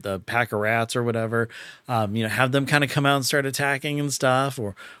 like a pack of rats or whatever. Have them kind of come out and start attacking and stuff,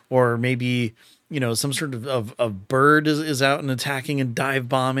 or maybe some sort of bird is out and attacking and dive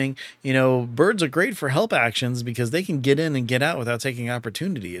bombing. Birds are great for help actions because they can get in and get out without taking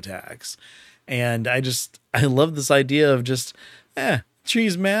opportunity attacks. And I love this idea of just,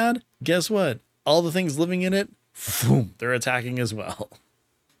 tree's mad. Guess what? All the things living in it, boom, they're attacking as well.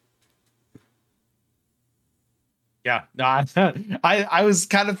 Yeah, no, I was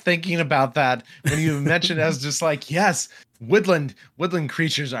kind of thinking about that when you mentioned it. I was just like, yes, woodland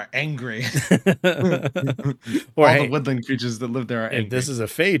creatures are angry. Or all the woodland creatures that live there are angry. If this is a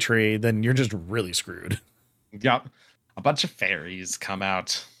fey tree, then you're just really screwed. Yep, a bunch of fairies come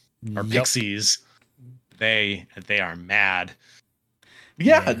out, or pixies. They are mad.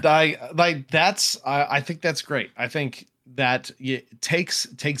 Yeah. I think that's great. I think that it takes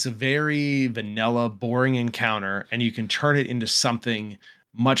a very vanilla, boring encounter, and you can turn it into something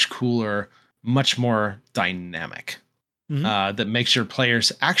much cooler, much more dynamic. That makes your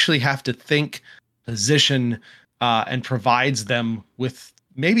players actually have to think, position, and provides them with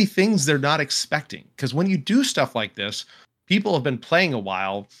maybe things they're not expecting. Because when you do stuff like this, people have been playing a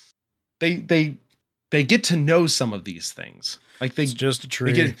while. They get to know some of these things. Like it's just a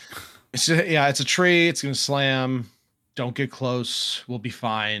tree. It's a tree. It's going to slam. Don't get close. We'll be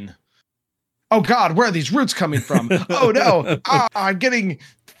fine. Oh God, where are these roots coming from? Oh no. I'm getting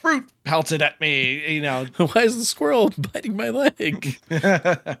fruit pelted at me. Why is the squirrel biting my leg?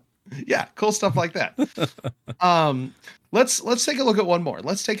 Yeah. Cool stuff like that. Let's take a look at one more.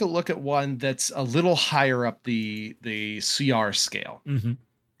 Let's take a look at one that's a little higher up the CR scale. Mm-hmm.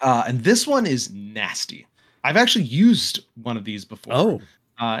 And this one is nasty. I've actually used one of these before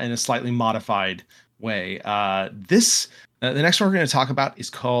in a slightly modified way. The next one we're going to talk about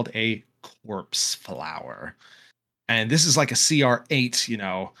is called a corpse flower. And this is like a CR8,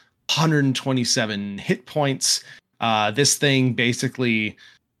 127 hit points. This thing basically,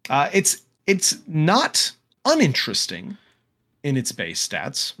 it's not uninteresting in its base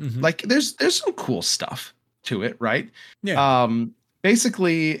stats. Mm-hmm. Like there's some cool stuff to it, right? Yeah.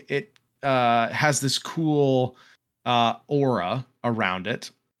 Basically it has this cool aura around it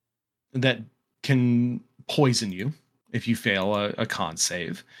that can poison you if you fail a con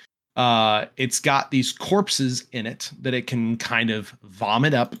save. It's got these corpses in it that it can kind of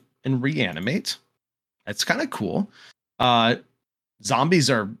vomit up and reanimate. That's kind of cool. Zombies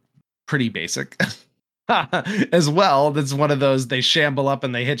are pretty basic as well. That's one of those they shamble up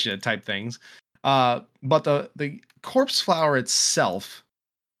and they hit you type things. But the corpse flower itself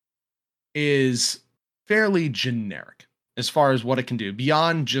is fairly generic as far as what it can do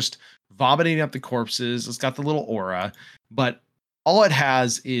beyond just vomiting up the corpses. It's got the little aura, but all it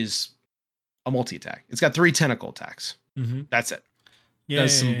has is a multi-attack. It's got 3 tentacle attacks. Mm-hmm. That's it.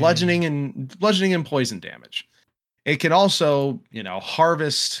 Does some bludgeoning and poison damage. It can also,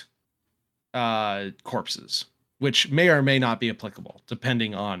 harvest corpses, which may or may not be applicable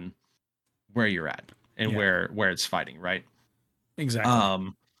depending on where you're at and where it's fighting, right?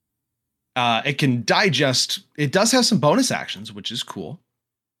 Exactly. It can digest. It does have some bonus actions, which is cool.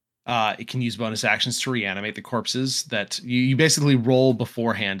 It can use bonus actions to reanimate the corpses that you basically roll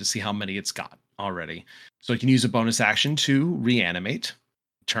beforehand to see how many it's got already. So it can use a bonus action to reanimate,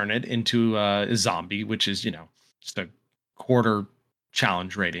 turn it into a zombie, which is, just a quarter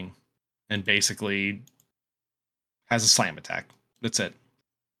challenge rating, and basically has a slam attack. That's it.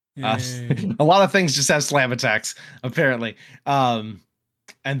 A lot of things just have slam attacks, apparently.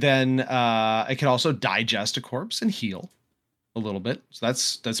 And then it can also digest a corpse and heal a little bit. So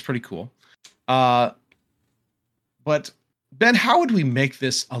that's pretty cool. But Ben, how would we make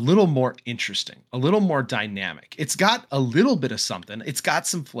this a little more interesting, a little more dynamic? It's got a little bit of something. It's got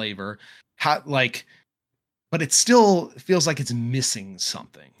some flavor. But it still feels like it's missing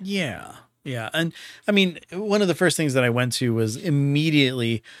something. Yeah. Yeah. And I mean, one of the first things that I went to was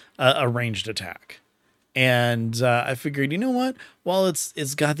immediately a ranged attack. And I figured, you know what? While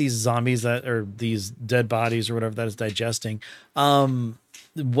it's got these zombies or these dead bodies or whatever that is digesting,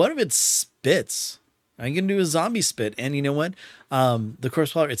 what if it spits? I can do a zombie spit, and you know what? The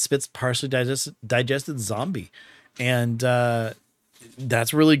corpse flower, it spits partially digested zombie, and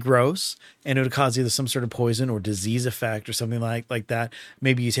that's really gross. And it would cause either some sort of poison or disease effect or something like that.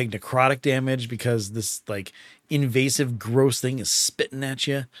 Maybe you take necrotic damage because this like invasive, gross thing is spitting at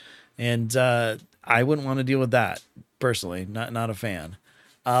you, and I wouldn't want to deal with that personally. Not a fan.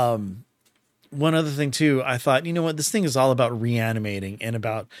 One other thing too, I thought, you know what, this thing is all about reanimating and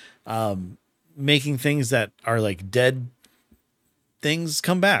about making things that are like dead things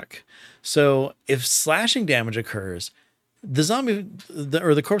come back. So if slashing damage occurs, the zombie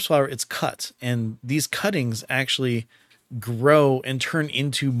or the corpse flower, it's cut, and these cuttings actually grow and turn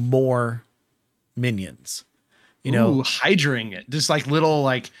into more minions. You know, hydrating it, just like little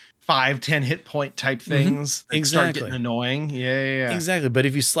like 5-10 hit point type things that start getting annoying. Yeah. Exactly. But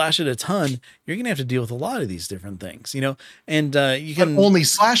if you slash it a ton, you're gonna have to deal with a lot of these different things, you know, and you can only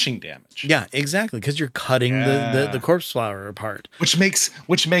slashing damage. Yeah, exactly. Because you're cutting the corpse flower apart. Which makes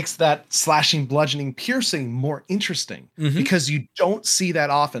that slashing, bludgeoning, piercing more interesting because you don't see that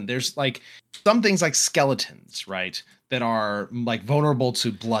often. There's like some things like skeletons, right? That are like vulnerable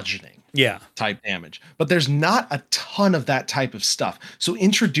to bludgeoning. Yeah. Type damage. But there's not a ton of that type of stuff. So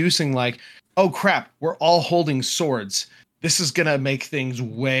introducing like, oh crap, we're all holding swords. This is going to make things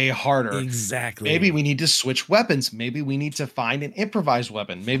way harder. Exactly. Maybe we need to switch weapons. Maybe we need to find an improvised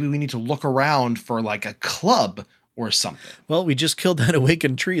weapon. Maybe we need to look around for like a club or something. Well, we just killed that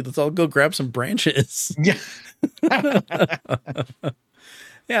awakened tree. Let's all go grab some branches. Yeah.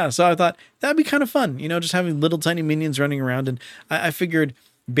 Yeah. So I thought that'd be kind of fun, you know, just having little tiny minions running around. And I figured,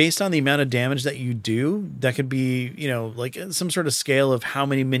 based on the amount of damage that you do, that could be, you know, like some sort of scale of how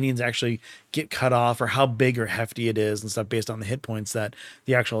many minions actually get cut off or how big or hefty it is and stuff based on the hit points that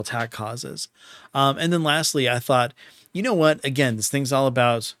the actual attack causes. And then lastly, I thought, you know what, again, this thing's all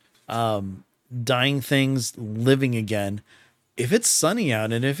about dying things living again. If it's sunny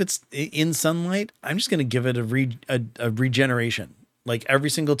out and if it's in sunlight, I'm just going to give it a regeneration. Like every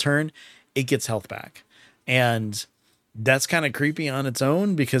single turn, it gets health back. And that's kind of creepy on its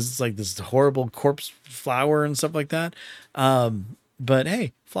own because it's like this horrible corpse flower and stuff like that. But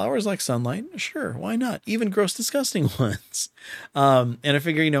hey, flowers like sunlight. Sure. Why not? Even gross, disgusting ones. And I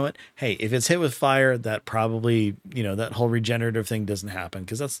figure, you know what? Hey, if it's hit with fire, that probably, you know, that whole regenerative thing doesn't happen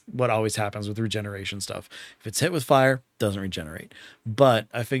because that's what always happens with regeneration stuff. If it's hit with fire, doesn't regenerate. But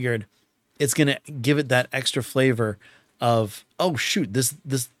I figured it's going to give it that extra flavor of, oh shoot, this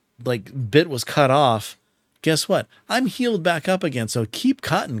like bit was cut off. Guess what? I'm healed back up again. So keep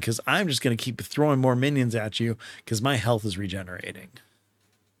cutting because I'm just going to keep throwing more minions at you because my health is regenerating.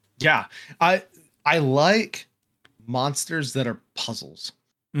 Yeah. I like monsters that are puzzles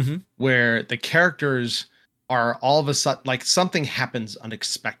where the characters are all of a sudden like something happens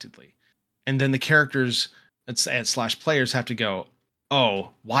unexpectedly. And then the characters and / players have to go, oh,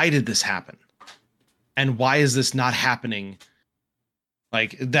 why did this happen? And why is this not happening?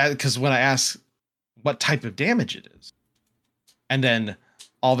 Like that, because when I ask what type of damage it is, and then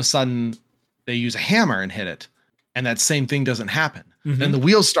all of a sudden they use a hammer and hit it, and that same thing doesn't happen. Then the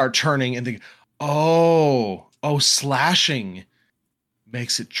wheels start turning and they, oh, slashing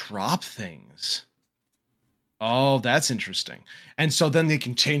makes it drop things. Oh, that's interesting. And so then they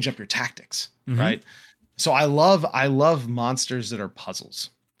can change up your tactics, right? So I love monsters that are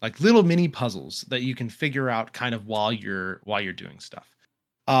puzzles, like little mini puzzles that you can figure out kind of while you're doing stuff.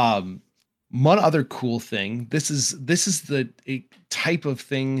 One other cool thing, this is the type of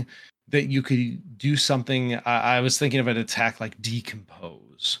thing that you could do something. I was thinking of an attack like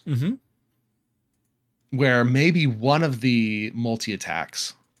Decompose, where maybe one of the multi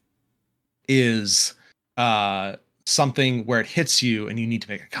attacks is something where it hits you and you need to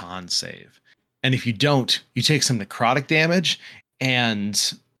make a con save. And if you don't, you take some necrotic damage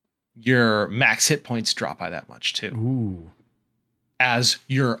and your max hit points drop by that much too. Ooh. As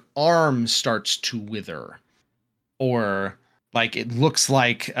your arm starts to wither, or like it looks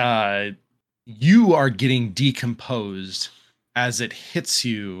like you are getting decomposed as it hits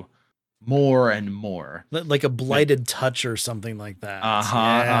you more and more, like a blighted touch or something like that.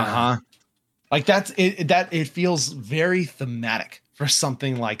 Like that's it. That it feels very thematic for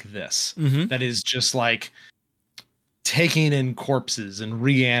something like this. That is just like taking in corpses and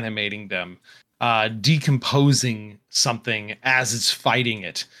reanimating them. Decomposing something as it's fighting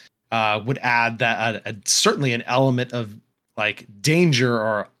it would add that certainly an element of like danger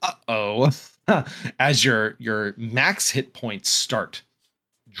or as your max hit points start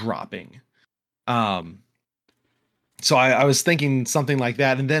dropping. So I was thinking something like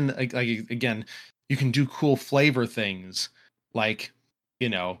that, and then like again, you can do cool flavor things like, you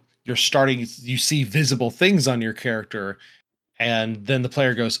know, you see visible things on your character. And then the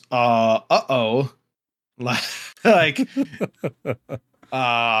player goes, uh-oh. Like,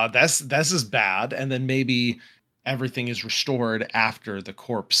 this is bad. And then maybe everything is restored after the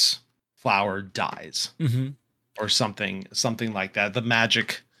corpse flower dies or something like that. The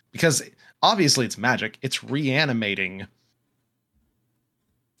magic, because obviously it's magic. It's reanimating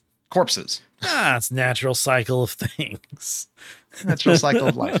corpses. It's natural cycle of things. Natural cycle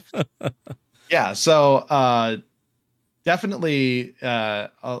of life. Yeah, so definitely a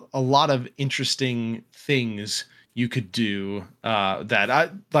lot of interesting things you could do that I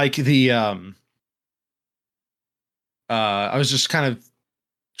like the I was just kind of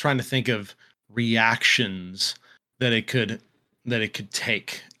trying to think of reactions that it could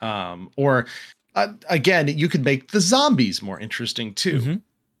take or again you could make the zombies more interesting too. Hmm.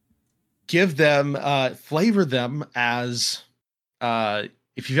 Give them flavor them as uh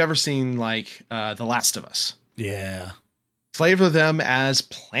if you've ever seen like The Last of Us, Yeah. flavor them as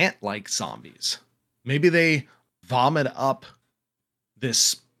plant like zombies. Maybe they vomit up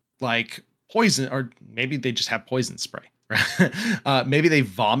this like poison, or maybe they just have poison spray. Right? Maybe they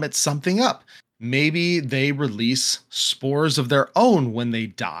vomit something up. Maybe they release spores of their own when they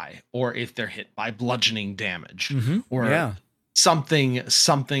die, or if they're hit by bludgeoning damage, Hmm. or Yeah. something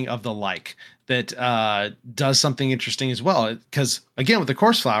of the like that does something interesting as well. Because again, with the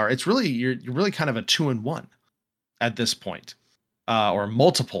course flower, it's really you're really kind of a 2-in-1 at this point, or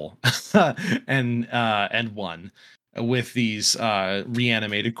multiple and one with these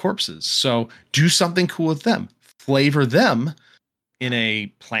reanimated corpses. So do something cool with them. Flavor them in a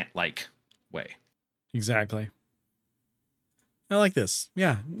plant-like way. Exactly. I like this.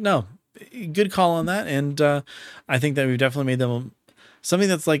 Yeah. No, good call on that. And I think that we've definitely made them something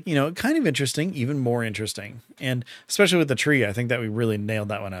that's like, kind of interesting, even more interesting. And especially with the tree, I think that we really nailed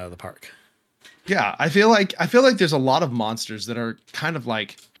that one out of the park. Yeah, I feel like there's a lot of monsters that are kind of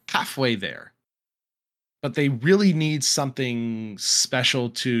like halfway there, but they really need something special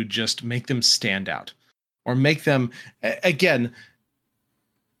to just make them stand out or make them again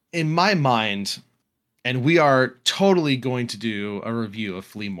in my mind. And we are totally going to do a review of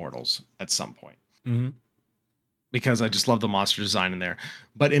Flea Mortals at some point Hmm. because I just love the monster design in there.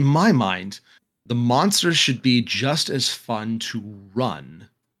 But in my mind, the monsters should be just as fun to run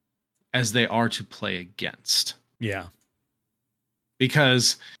as they are to play against. Yeah.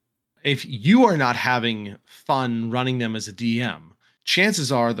 Because if you are not having fun running them as a DM,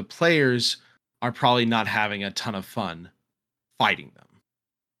 chances are the players are probably not having a ton of fun fighting them.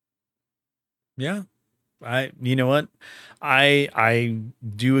 Yeah. You know what? I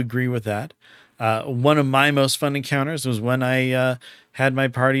do agree with that. One of my most fun encounters was when I had my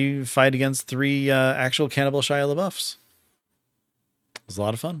party fight against three actual Cannibal Shia LaBeoufs. It was a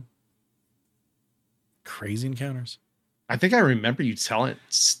lot of fun. Crazy encounters. I think I remember you telling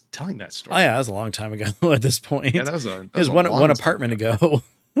that Oh story. yeah, that was a long time ago at this point. Yeah, It that was was a one long time apartment ago.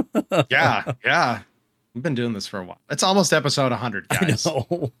 ago. Yeah, yeah. We've been doing this for a while. It's almost episode 100, I guys.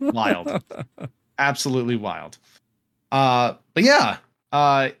 know. Wild. Absolutely wild. But yeah,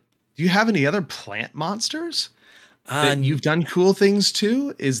 do you have any other plant monsters that Uh, you've done cool things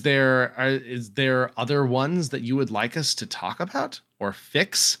to? Is there other ones that you would like us to talk about or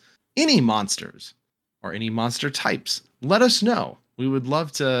fix? Any monsters or any monster types? Let us know. We would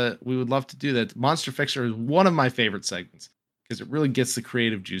love to do that. Monster Fixer is one of my favorite segments because it really gets the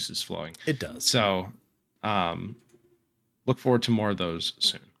creative juices flowing. it does. So, um, look forward to more of those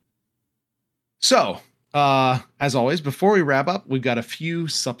soon. So, as always, before we wrap up, we've got a few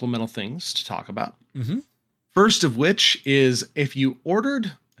supplemental things to talk about. Hmm. First of which is if you ordered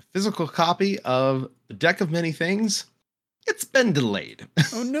a physical copy of the Deck of Many Things, it's been delayed.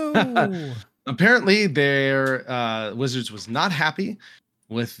 Oh no. Apparently, their Wizards was not happy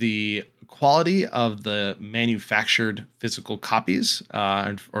with the quality of the manufactured physical copies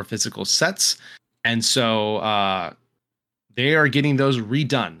or physical sets, and so they are getting those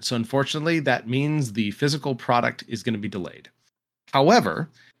redone. So unfortunately, that means the physical product is going to be delayed. However,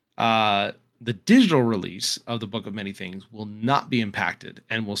 the digital release of the Book of Many Things will not be impacted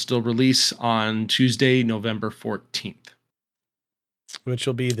and will still release on Tuesday, November 14th. Which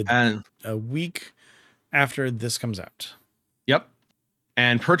will be And a week after this comes out. yep.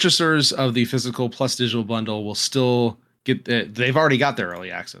 And purchasers of the physical plus digital bundle will still get they've already got their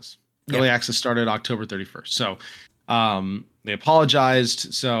early access. Early Yeah. access started October 31st. So they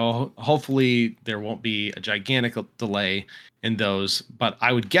apologized. So hopefully there won't be a gigantic delay in those. But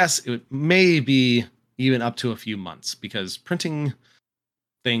I would guess it may be even up to a few months because printing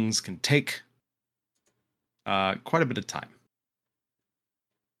things can take quite a bit of time.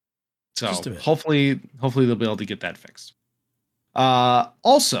 So Just a bit. hopefully they'll be able to get that fixed.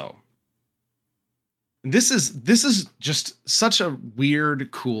 Also, this is just such a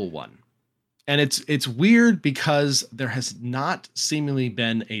weird, cool one. And it's weird because there has not seemingly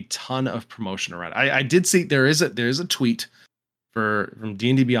been a ton of promotion around. I did see there is a tweet from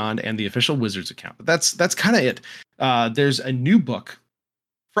D&D Beyond and the official Wizards account, but that's kind of it. There's a new book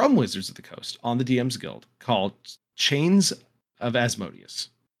from Wizards of the Coast on the DM's Guild called Chains of Asmodeus.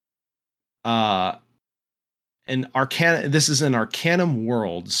 Uh, and Arcana. This is an Arcanum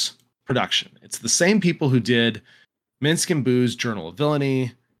Worlds production. It's the same people who did Minsk and Boo's Journal of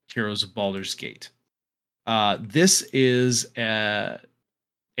Villainy, Heroes of Baldur's Gate. This is a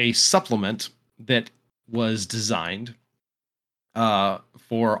supplement that was designed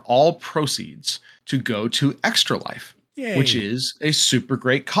for all proceeds to go to Extra Life, Yay. which is a super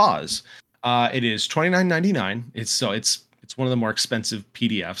great cause. It is $29.99. It's one of the more expensive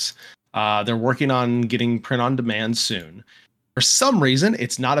PDFs. They're working on getting print on demand soon. For some reason,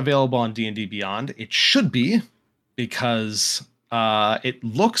 it's not available on D&D Beyond. It should be, because it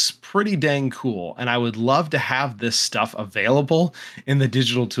looks pretty dang cool, and I would love to have this stuff available in the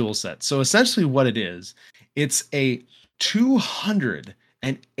digital tool set. So essentially what it is, it's a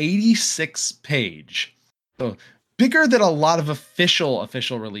 286 page, so bigger than a lot of official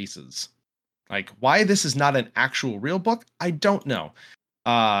releases. Like, why this is not an actual real book, I don't know.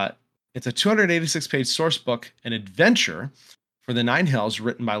 It's a 286 page source book, an adventure for the Nine Hells,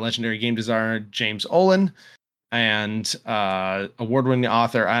 written by legendary game designer James Olin and award-winning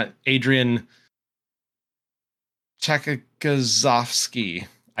author Adrian Czekazowski.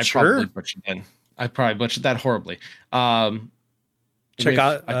 I probably butchered that horribly. A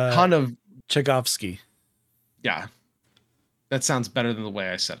ton of Tchaikovsky. Yeah, that sounds better than the way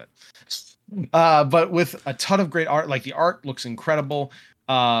I said it. But with a ton of great art, like the art looks incredible.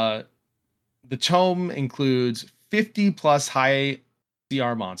 The tome includes 50 plus high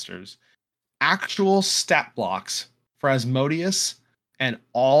CR monsters, actual stat blocks for Asmodeus and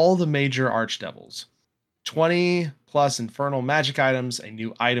all the major archdevils, 20 plus infernal magic items, a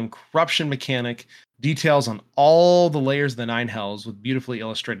new item corruption mechanic, details on all the layers of the Nine Hells with beautifully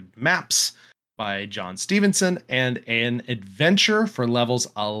illustrated maps by John Stevenson, and an adventure for levels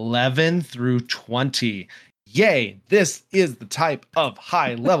 11 through 20. Yay, this is the type of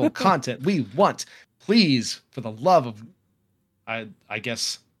high level content we want. Please, for the love of, I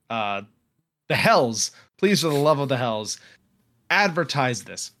guess, the Hells, please, for the love of the Hells, advertise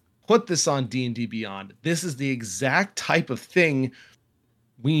this. Put this on D&D Beyond. This is the exact type of thing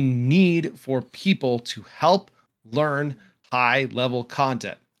we need for people to help learn high level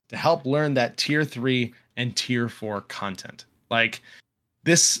content, to help learn that tier 3 and tier 4 content. Like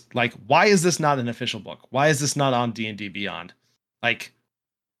this, like, why is this not an official book? Why is this not on D&D Beyond? Like,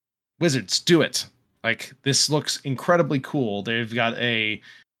 Wizards, do it. Like, this looks incredibly cool. They've got a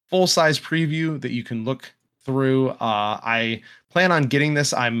full-size preview that you can look through. I plan on getting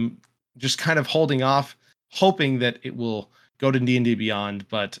this. I'm just kind of holding off, hoping that it will go to D&D Beyond.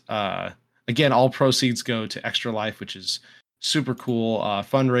 But again, all proceeds go to Extra Life, which is super cool.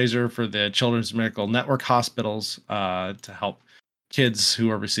 Fundraiser for the Children's Miracle Network hospitals to help kids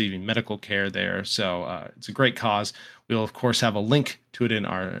who are receiving medical care there. So it's a great cause. We'll, of course, have a link to it in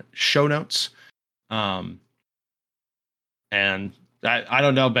our show notes. And I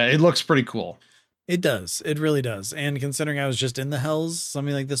don't know, but it looks pretty cool. It does. It really does. And considering I was just in the Hells,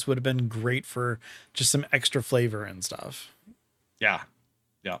 something like this would have been great for just some extra flavor and stuff. Yeah.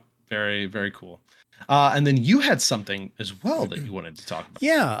 Yeah. Very, very cool. And then you had something as well that you wanted to talk about.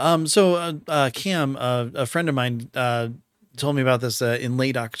 Yeah. So Cam, a friend of mine, told me about this in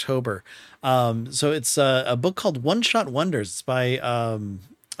late October. So it's a book called One Shot Wonders. It's by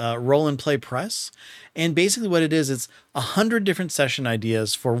Roll and Play Press. And basically what it is, it's 100 different session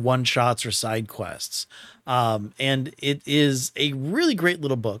ideas for one shots or side quests. And it is a really great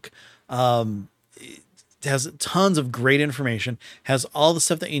little book. It has tons of great information, has all the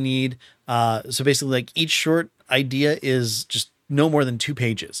stuff that you need. So basically, like, each short idea is just no more than 2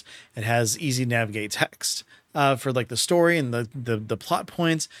 pages. It has easy to navigate text for like the story and the plot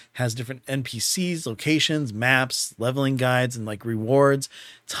points, has different NPCs, locations, maps, leveling guides, and like rewards,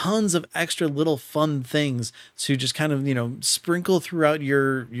 tons of extra little fun things to just kind of, sprinkle throughout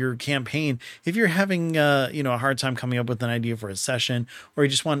your campaign. If you're having, a hard time coming up with an idea for a session, or you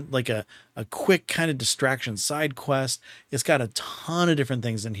just want like a quick kind of distraction side quest, it's got a ton of different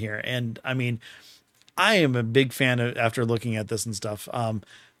things in here. And I mean, I am a big fan of, after looking at this and stuff.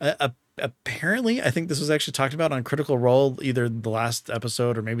 Apparently, I think this was actually talked about on Critical Role, either the last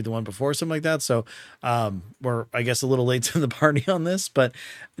episode or maybe the one before, something like that. So we're, I guess, a little late to the party on this, but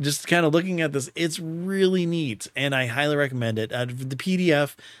just kind of looking at this, it's really neat, and I highly recommend it. The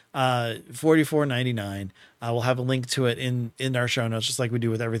PDF, $44.99. We'll have a link to it in our show notes, just like we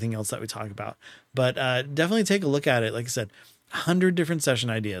do with everything else that we talk about. But definitely take a look at it. Like I said, 100 different session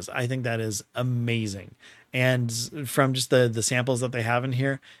ideas. I think that is amazing. And from just the samples that they have in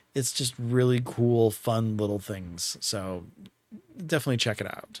here, it's just really cool, fun little things. So definitely check it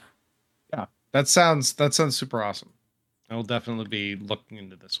out. Yeah, that sounds super awesome. I will definitely be looking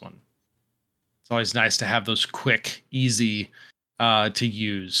into this one. It's always nice to have those quick, easy to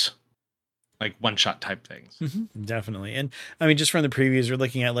use, like one-shot type things. Definitely. And I mean, just from the previews, we're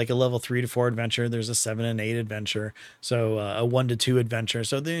looking at like a level 3 to 4 adventure. There's a 7 and 8 adventure. So a 1 to 2 adventure.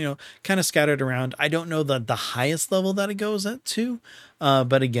 So they, kind of scattered around. I don't know the highest level that it goes at to.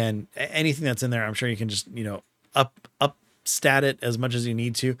 But again, anything that's in there, I'm sure you can just, up stat it as much as you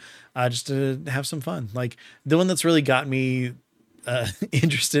need to, just to have some fun. Like the one that's really got me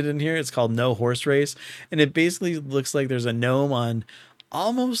interested in here, it's called No Horse Race. And it basically looks like there's a gnome on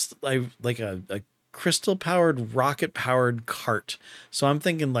almost like a crystal powered, rocket powered cart. So I'm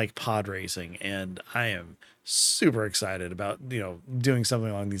thinking like pod racing, and I am super excited about, doing something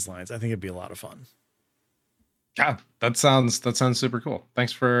along these lines. I think it'd be a lot of fun. Yeah, that sounds super cool.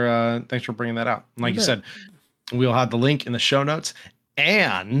 Thanks for bringing that out. Like you said, we'll have the link in the show notes,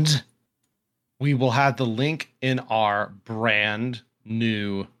 and we will have the link in our brand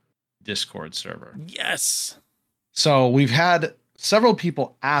new Discord server. Yes. So we've had several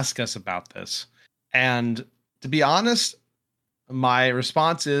people ask us about this. And to be honest, my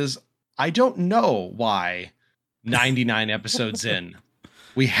response is I don't know why 99 episodes in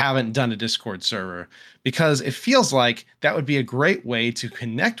we haven't done a Discord server, because it feels like that would be a great way to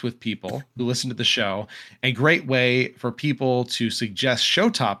connect with people who listen to the show, a great way for people to suggest show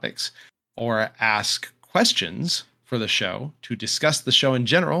topics or ask questions for the show, to discuss the show in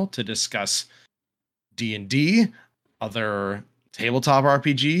general, to discuss D&D, other tabletop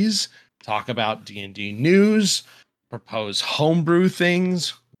RPGs, talk about D&D news, propose homebrew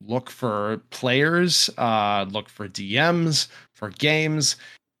things, look for players, look for DMs for games.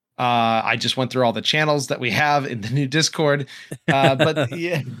 I just went through all the channels that we have in the new Discord, but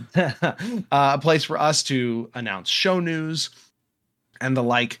yeah, a place for us to announce show news and the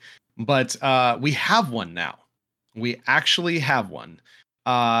like. But we have one now. We actually have one,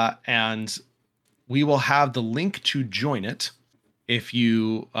 and we will have the link to join it if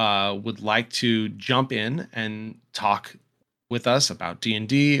you would like to jump in and talk with us about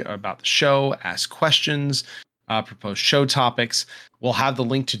D&D or about the show, ask questions, propose show topics. We'll have the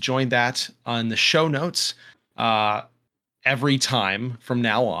link to join that on the show notes every time from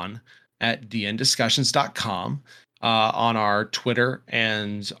now on at dndiscussions.com. On our Twitter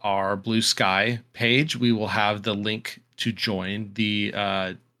and our Blue Sky page, we will have the link to join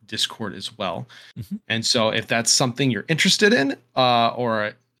the Discord as well. And so if that's something you're interested in,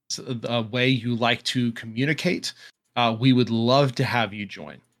 or a way you like to communicate, we would love to have you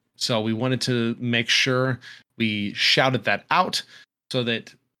join. So we wanted to make sure we shouted that out so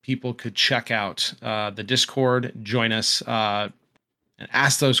that people could check out the Discord, join us, and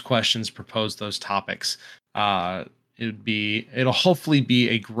ask those questions, propose those topics. It'll hopefully be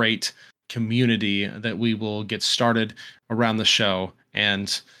a great community that we will get started around the show.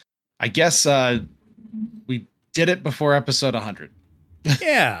 And I guess we did it before episode 100.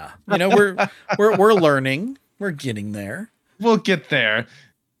 Yeah, we're learning. We're getting there. We'll get there.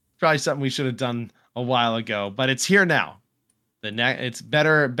 Probably something we should have done a while ago, but it's here now. It's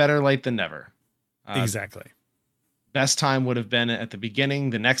better late than never. Exactly. Best time would have been at the beginning.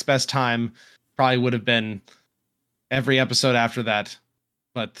 The next best time probably would have been every episode after that,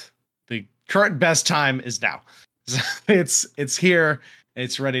 but the current best time is now. It's here.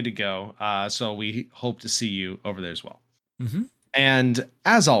 It's ready to go. So we hope to see you over there as well. And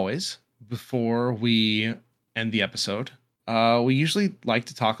as always, before we end the episode, we usually like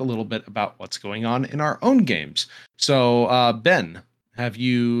to talk a little bit about what's going on in our own games. So, Ben, have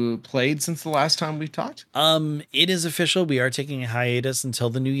you played since the last time we talked? It is official. We are taking a hiatus until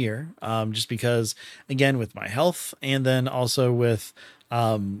the new year. Just because, again, with my health, and then also with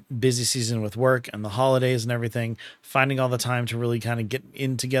busy season with work and the holidays and everything, finding all the time to really kind of get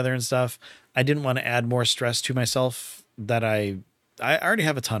in together and stuff. I didn't want to add more stress to myself that I already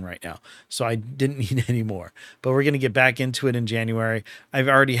have a ton right now, so I didn't need any more. But we're going to get back into it in January. I've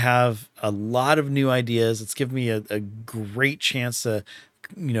already have a lot of new ideas. It's given me a great chance to,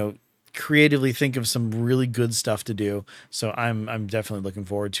 creatively think of some really good stuff to do. So I'm definitely looking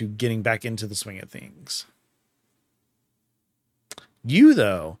forward to getting back into the swing of things. You,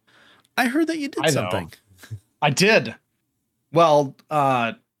 though, I heard that you did something. I did. Well,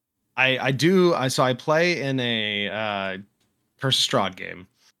 I do. So I play in a Curse of Strahd game,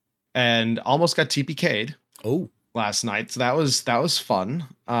 and almost got TPK'd. Last night. So that was fun.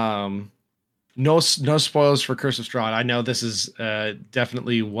 No spoilers for Curse of Strahd. I know this is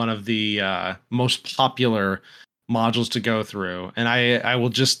definitely one of the most popular modules to go through, and I will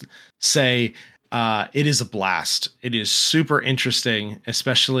just say it is a blast. It is super interesting,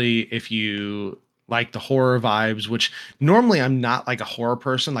 especially if you like the horror vibes, which normally I'm not like a horror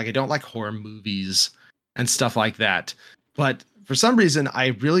person. Like I don't like horror movies and stuff like that. But for some reason, I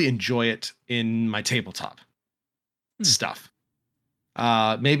really enjoy it in my tabletop stuff.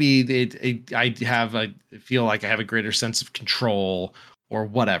 Maybe I have a feel like I have a greater sense of control or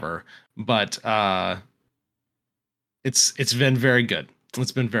whatever. But it's been very good.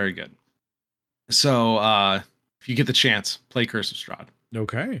 It's been very good. So if you get the chance, play Curse of Strahd.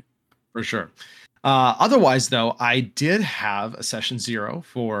 Okay. For sure. Otherwise, though, I did have a session 0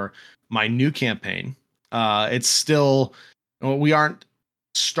 for my new campaign. It's still, well, we aren't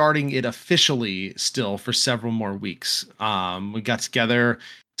starting it officially still for several more weeks. We got together,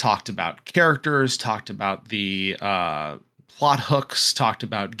 talked about characters, talked about the plot hooks, talked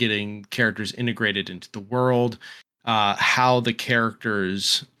about getting characters integrated into the world, how the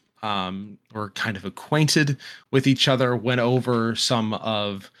characters were kind of acquainted with each other, went over some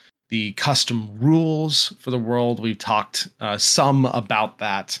of the custom rules for the world. We've talked some about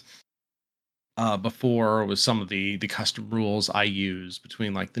that before with some of the custom rules I use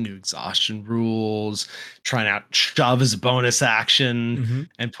between like the new exhaustion rules, trying out shove as a bonus action,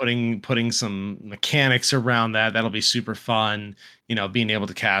 and putting some mechanics around that. That'll be super fun. You know, being able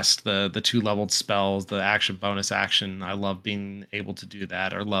to cast the 2 leveled spells, the action bonus action. I love being able to do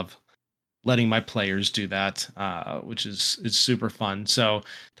that, or love letting my players do that, which is super fun. So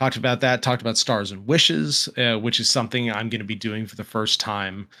talked about that, talked about Stars and Wishes, which is something I'm going to be doing for the first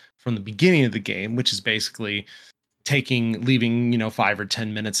time from the beginning of the game, which is basically leaving, 5 or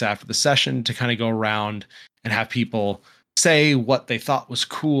 10 minutes after the session to kind of go around and have people say what they thought was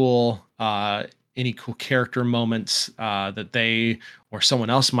cool, any cool character moments that they or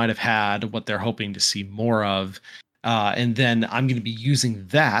someone else might have had, what they're hoping to see more of. And then I'm going to be using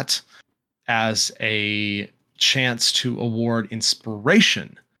that as a chance to award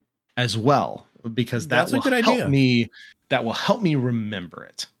inspiration as well, because That's a good idea. That will help me remember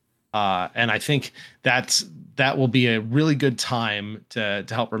it. And I think that will be a really good time to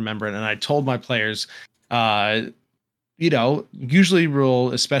help remember it. And I told my players, usually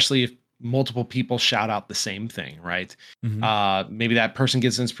rule, especially if multiple people shout out the same thing, right? Maybe that person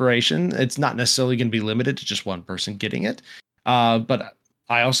gets inspiration. It's not necessarily going to be limited to just one person getting it. But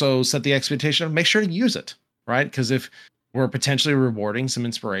I also set the expectation of make sure to use it, right? Because if we're potentially rewarding some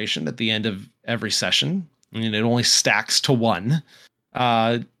inspiration at the end of every session, and it only stacks to 1,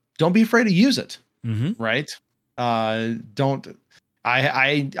 don't be afraid to use it, right? Don't.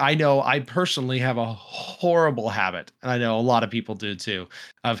 I know I personally have a horrible habit, and I know a lot of people do too,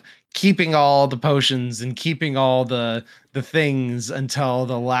 of keeping all the potions and keeping all the things until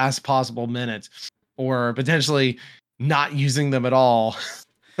the last possible minute, or potentially not using them at all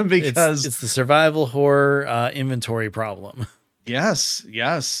because it's the survival horror inventory problem. Yes,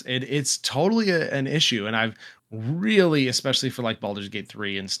 it's totally an issue, and I've really, especially for like Baldur's Gate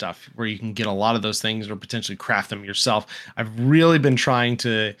 3 and stuff, where you can get a lot of those things or potentially craft them yourself. I've really been trying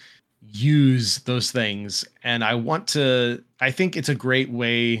to use those things, and I think it's a great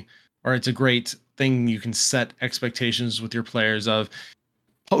way, or it's a great thing you can set expectations with your players of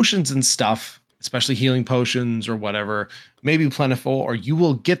potions and stuff, especially healing potions or whatever, may be plentiful, or you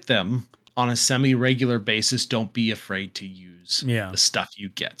will get them on a semi-regular basis. Don't be afraid to use the stuff you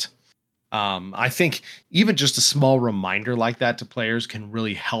get. I think even just a small reminder like that to players can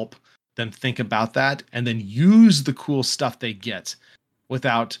really help them think about that, and then use the cool stuff they get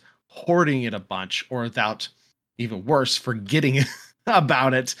without hoarding it a bunch, or without, even worse, forgetting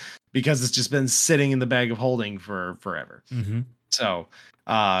about it because it's just been sitting in the bag of holding for forever. So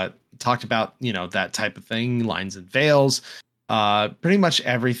talked about, that type of thing, lines and veils, pretty much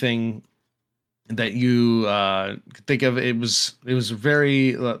everything that you could think of. It was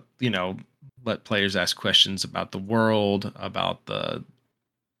very, let players ask questions about the world, about the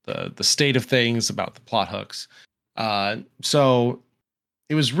state of things, about the plot hooks. So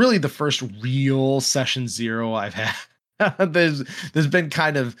it was really the first real session 0 I've had. There's been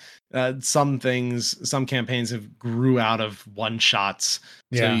kind of some campaigns have grew out of one shots,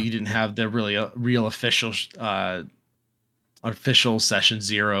 so you didn't have the real official session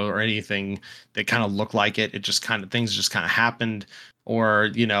 0 or anything that kind of looked like it. It just things just kind of happened.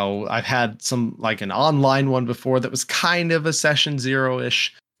 Or I've had some, like, an online one before that was kind of a session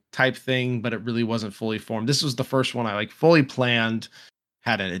 0-ish type thing, but it really wasn't fully formed. This was the first one I like fully planned,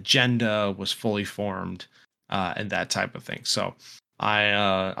 had an agenda, was fully formed, and that type of thing. So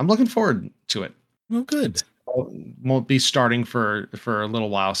I'm looking forward to it. Well, good. Won't be starting for a little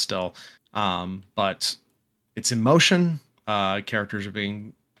while still, but it's in motion. Characters are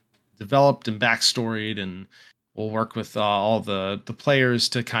being developed and backstoried, and we'll work with all the players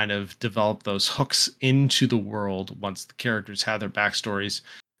to kind of develop those hooks into the world once the characters have their backstories,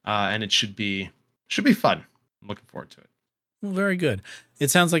 and it should be fun. I'm looking forward to it. Well, very good.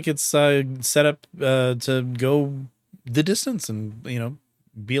 It sounds like it's set up to go the distance and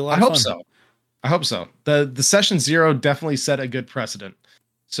be a lot I of hope fun. so. I hope so. The session zero definitely set a good precedent.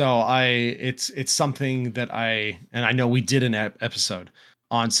 So it's something that I know we did an episode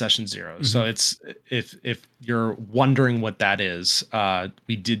on session 0. So Mhm. it's if you're wondering what that is,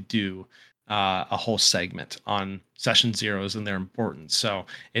 we did do a whole segment on session zeros and their importance. So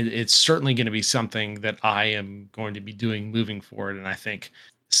it's certainly going to be something that I am going to be doing moving forward, and I think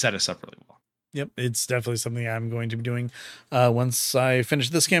set us up really well. Yep, it's definitely something I'm going to be doing once I finish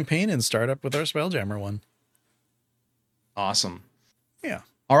this campaign and start up with our Spelljammer one. Awesome. Yeah.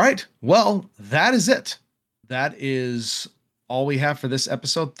 All right. Well, that is it. That is all we have for this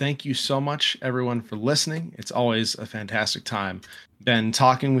episode. Thank you so much, everyone, for listening. It's always a fantastic time, Ben,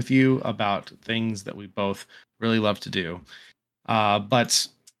 talking with you about things that we both really love to do. But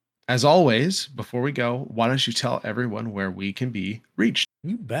as always, before we go, why don't you tell everyone where we can be reached?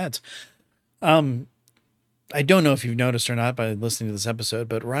 You bet. I don't know if you've noticed or not by listening to this episode,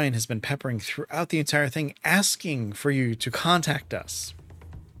 but Ryan has been peppering throughout the entire thing, asking for you to contact us.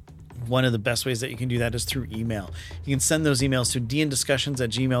 One of the best ways that you can do that is through email. You can send those emails to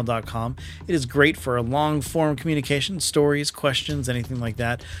dndiscussions@gmail.com. It is great for a long form communication, stories, questions, anything like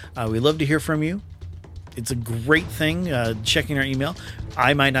that. We love to hear from you. It's a great thing, checking our email.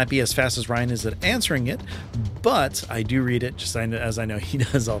 I might not be as fast as Ryan is at answering it, but I do read it, just as I know he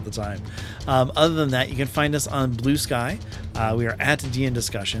does all the time. Other than that, you can find us on Blue Sky. We are at DN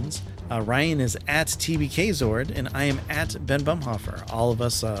Discussions. Ryan is at TBK Zord, and I am at Ben Bumhofer. All of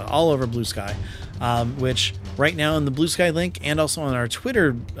us, all over Blue Sky, which right now in the Blue Sky link and also on our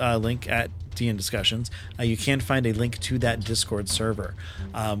Twitter link at DN Discussions, you can find a link to that Discord server,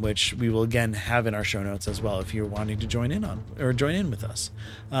 which we will again have in our show notes as well if you're wanting to join in with us.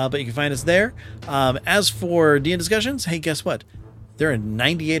 But you can find us there. As for DN Discussions, hey, guess what? There are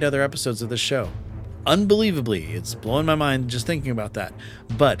 98 other episodes of this show. Unbelievably, it's blowing my mind just thinking about that.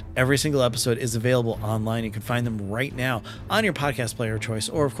 But every single episode is available online. You can find them right now on your podcast player of choice,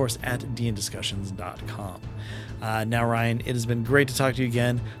 or of course at dndiscussions.com. Now, Ryan, it has been great to talk to you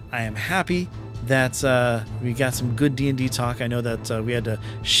again. I am happy that we got some good D&D talk. I know that we had to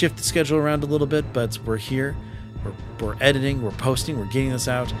shift the schedule around a little bit, but we're here. We're editing, we're posting, we're getting this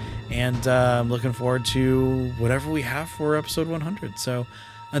out, and I'm looking forward to whatever we have for episode 100. So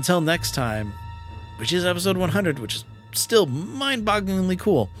until next time, which is episode 100, which is still mind-bogglingly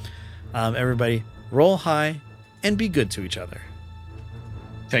cool. Everybody, roll high and be good to each other.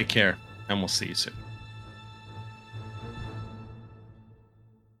 Take care, and we'll see you soon.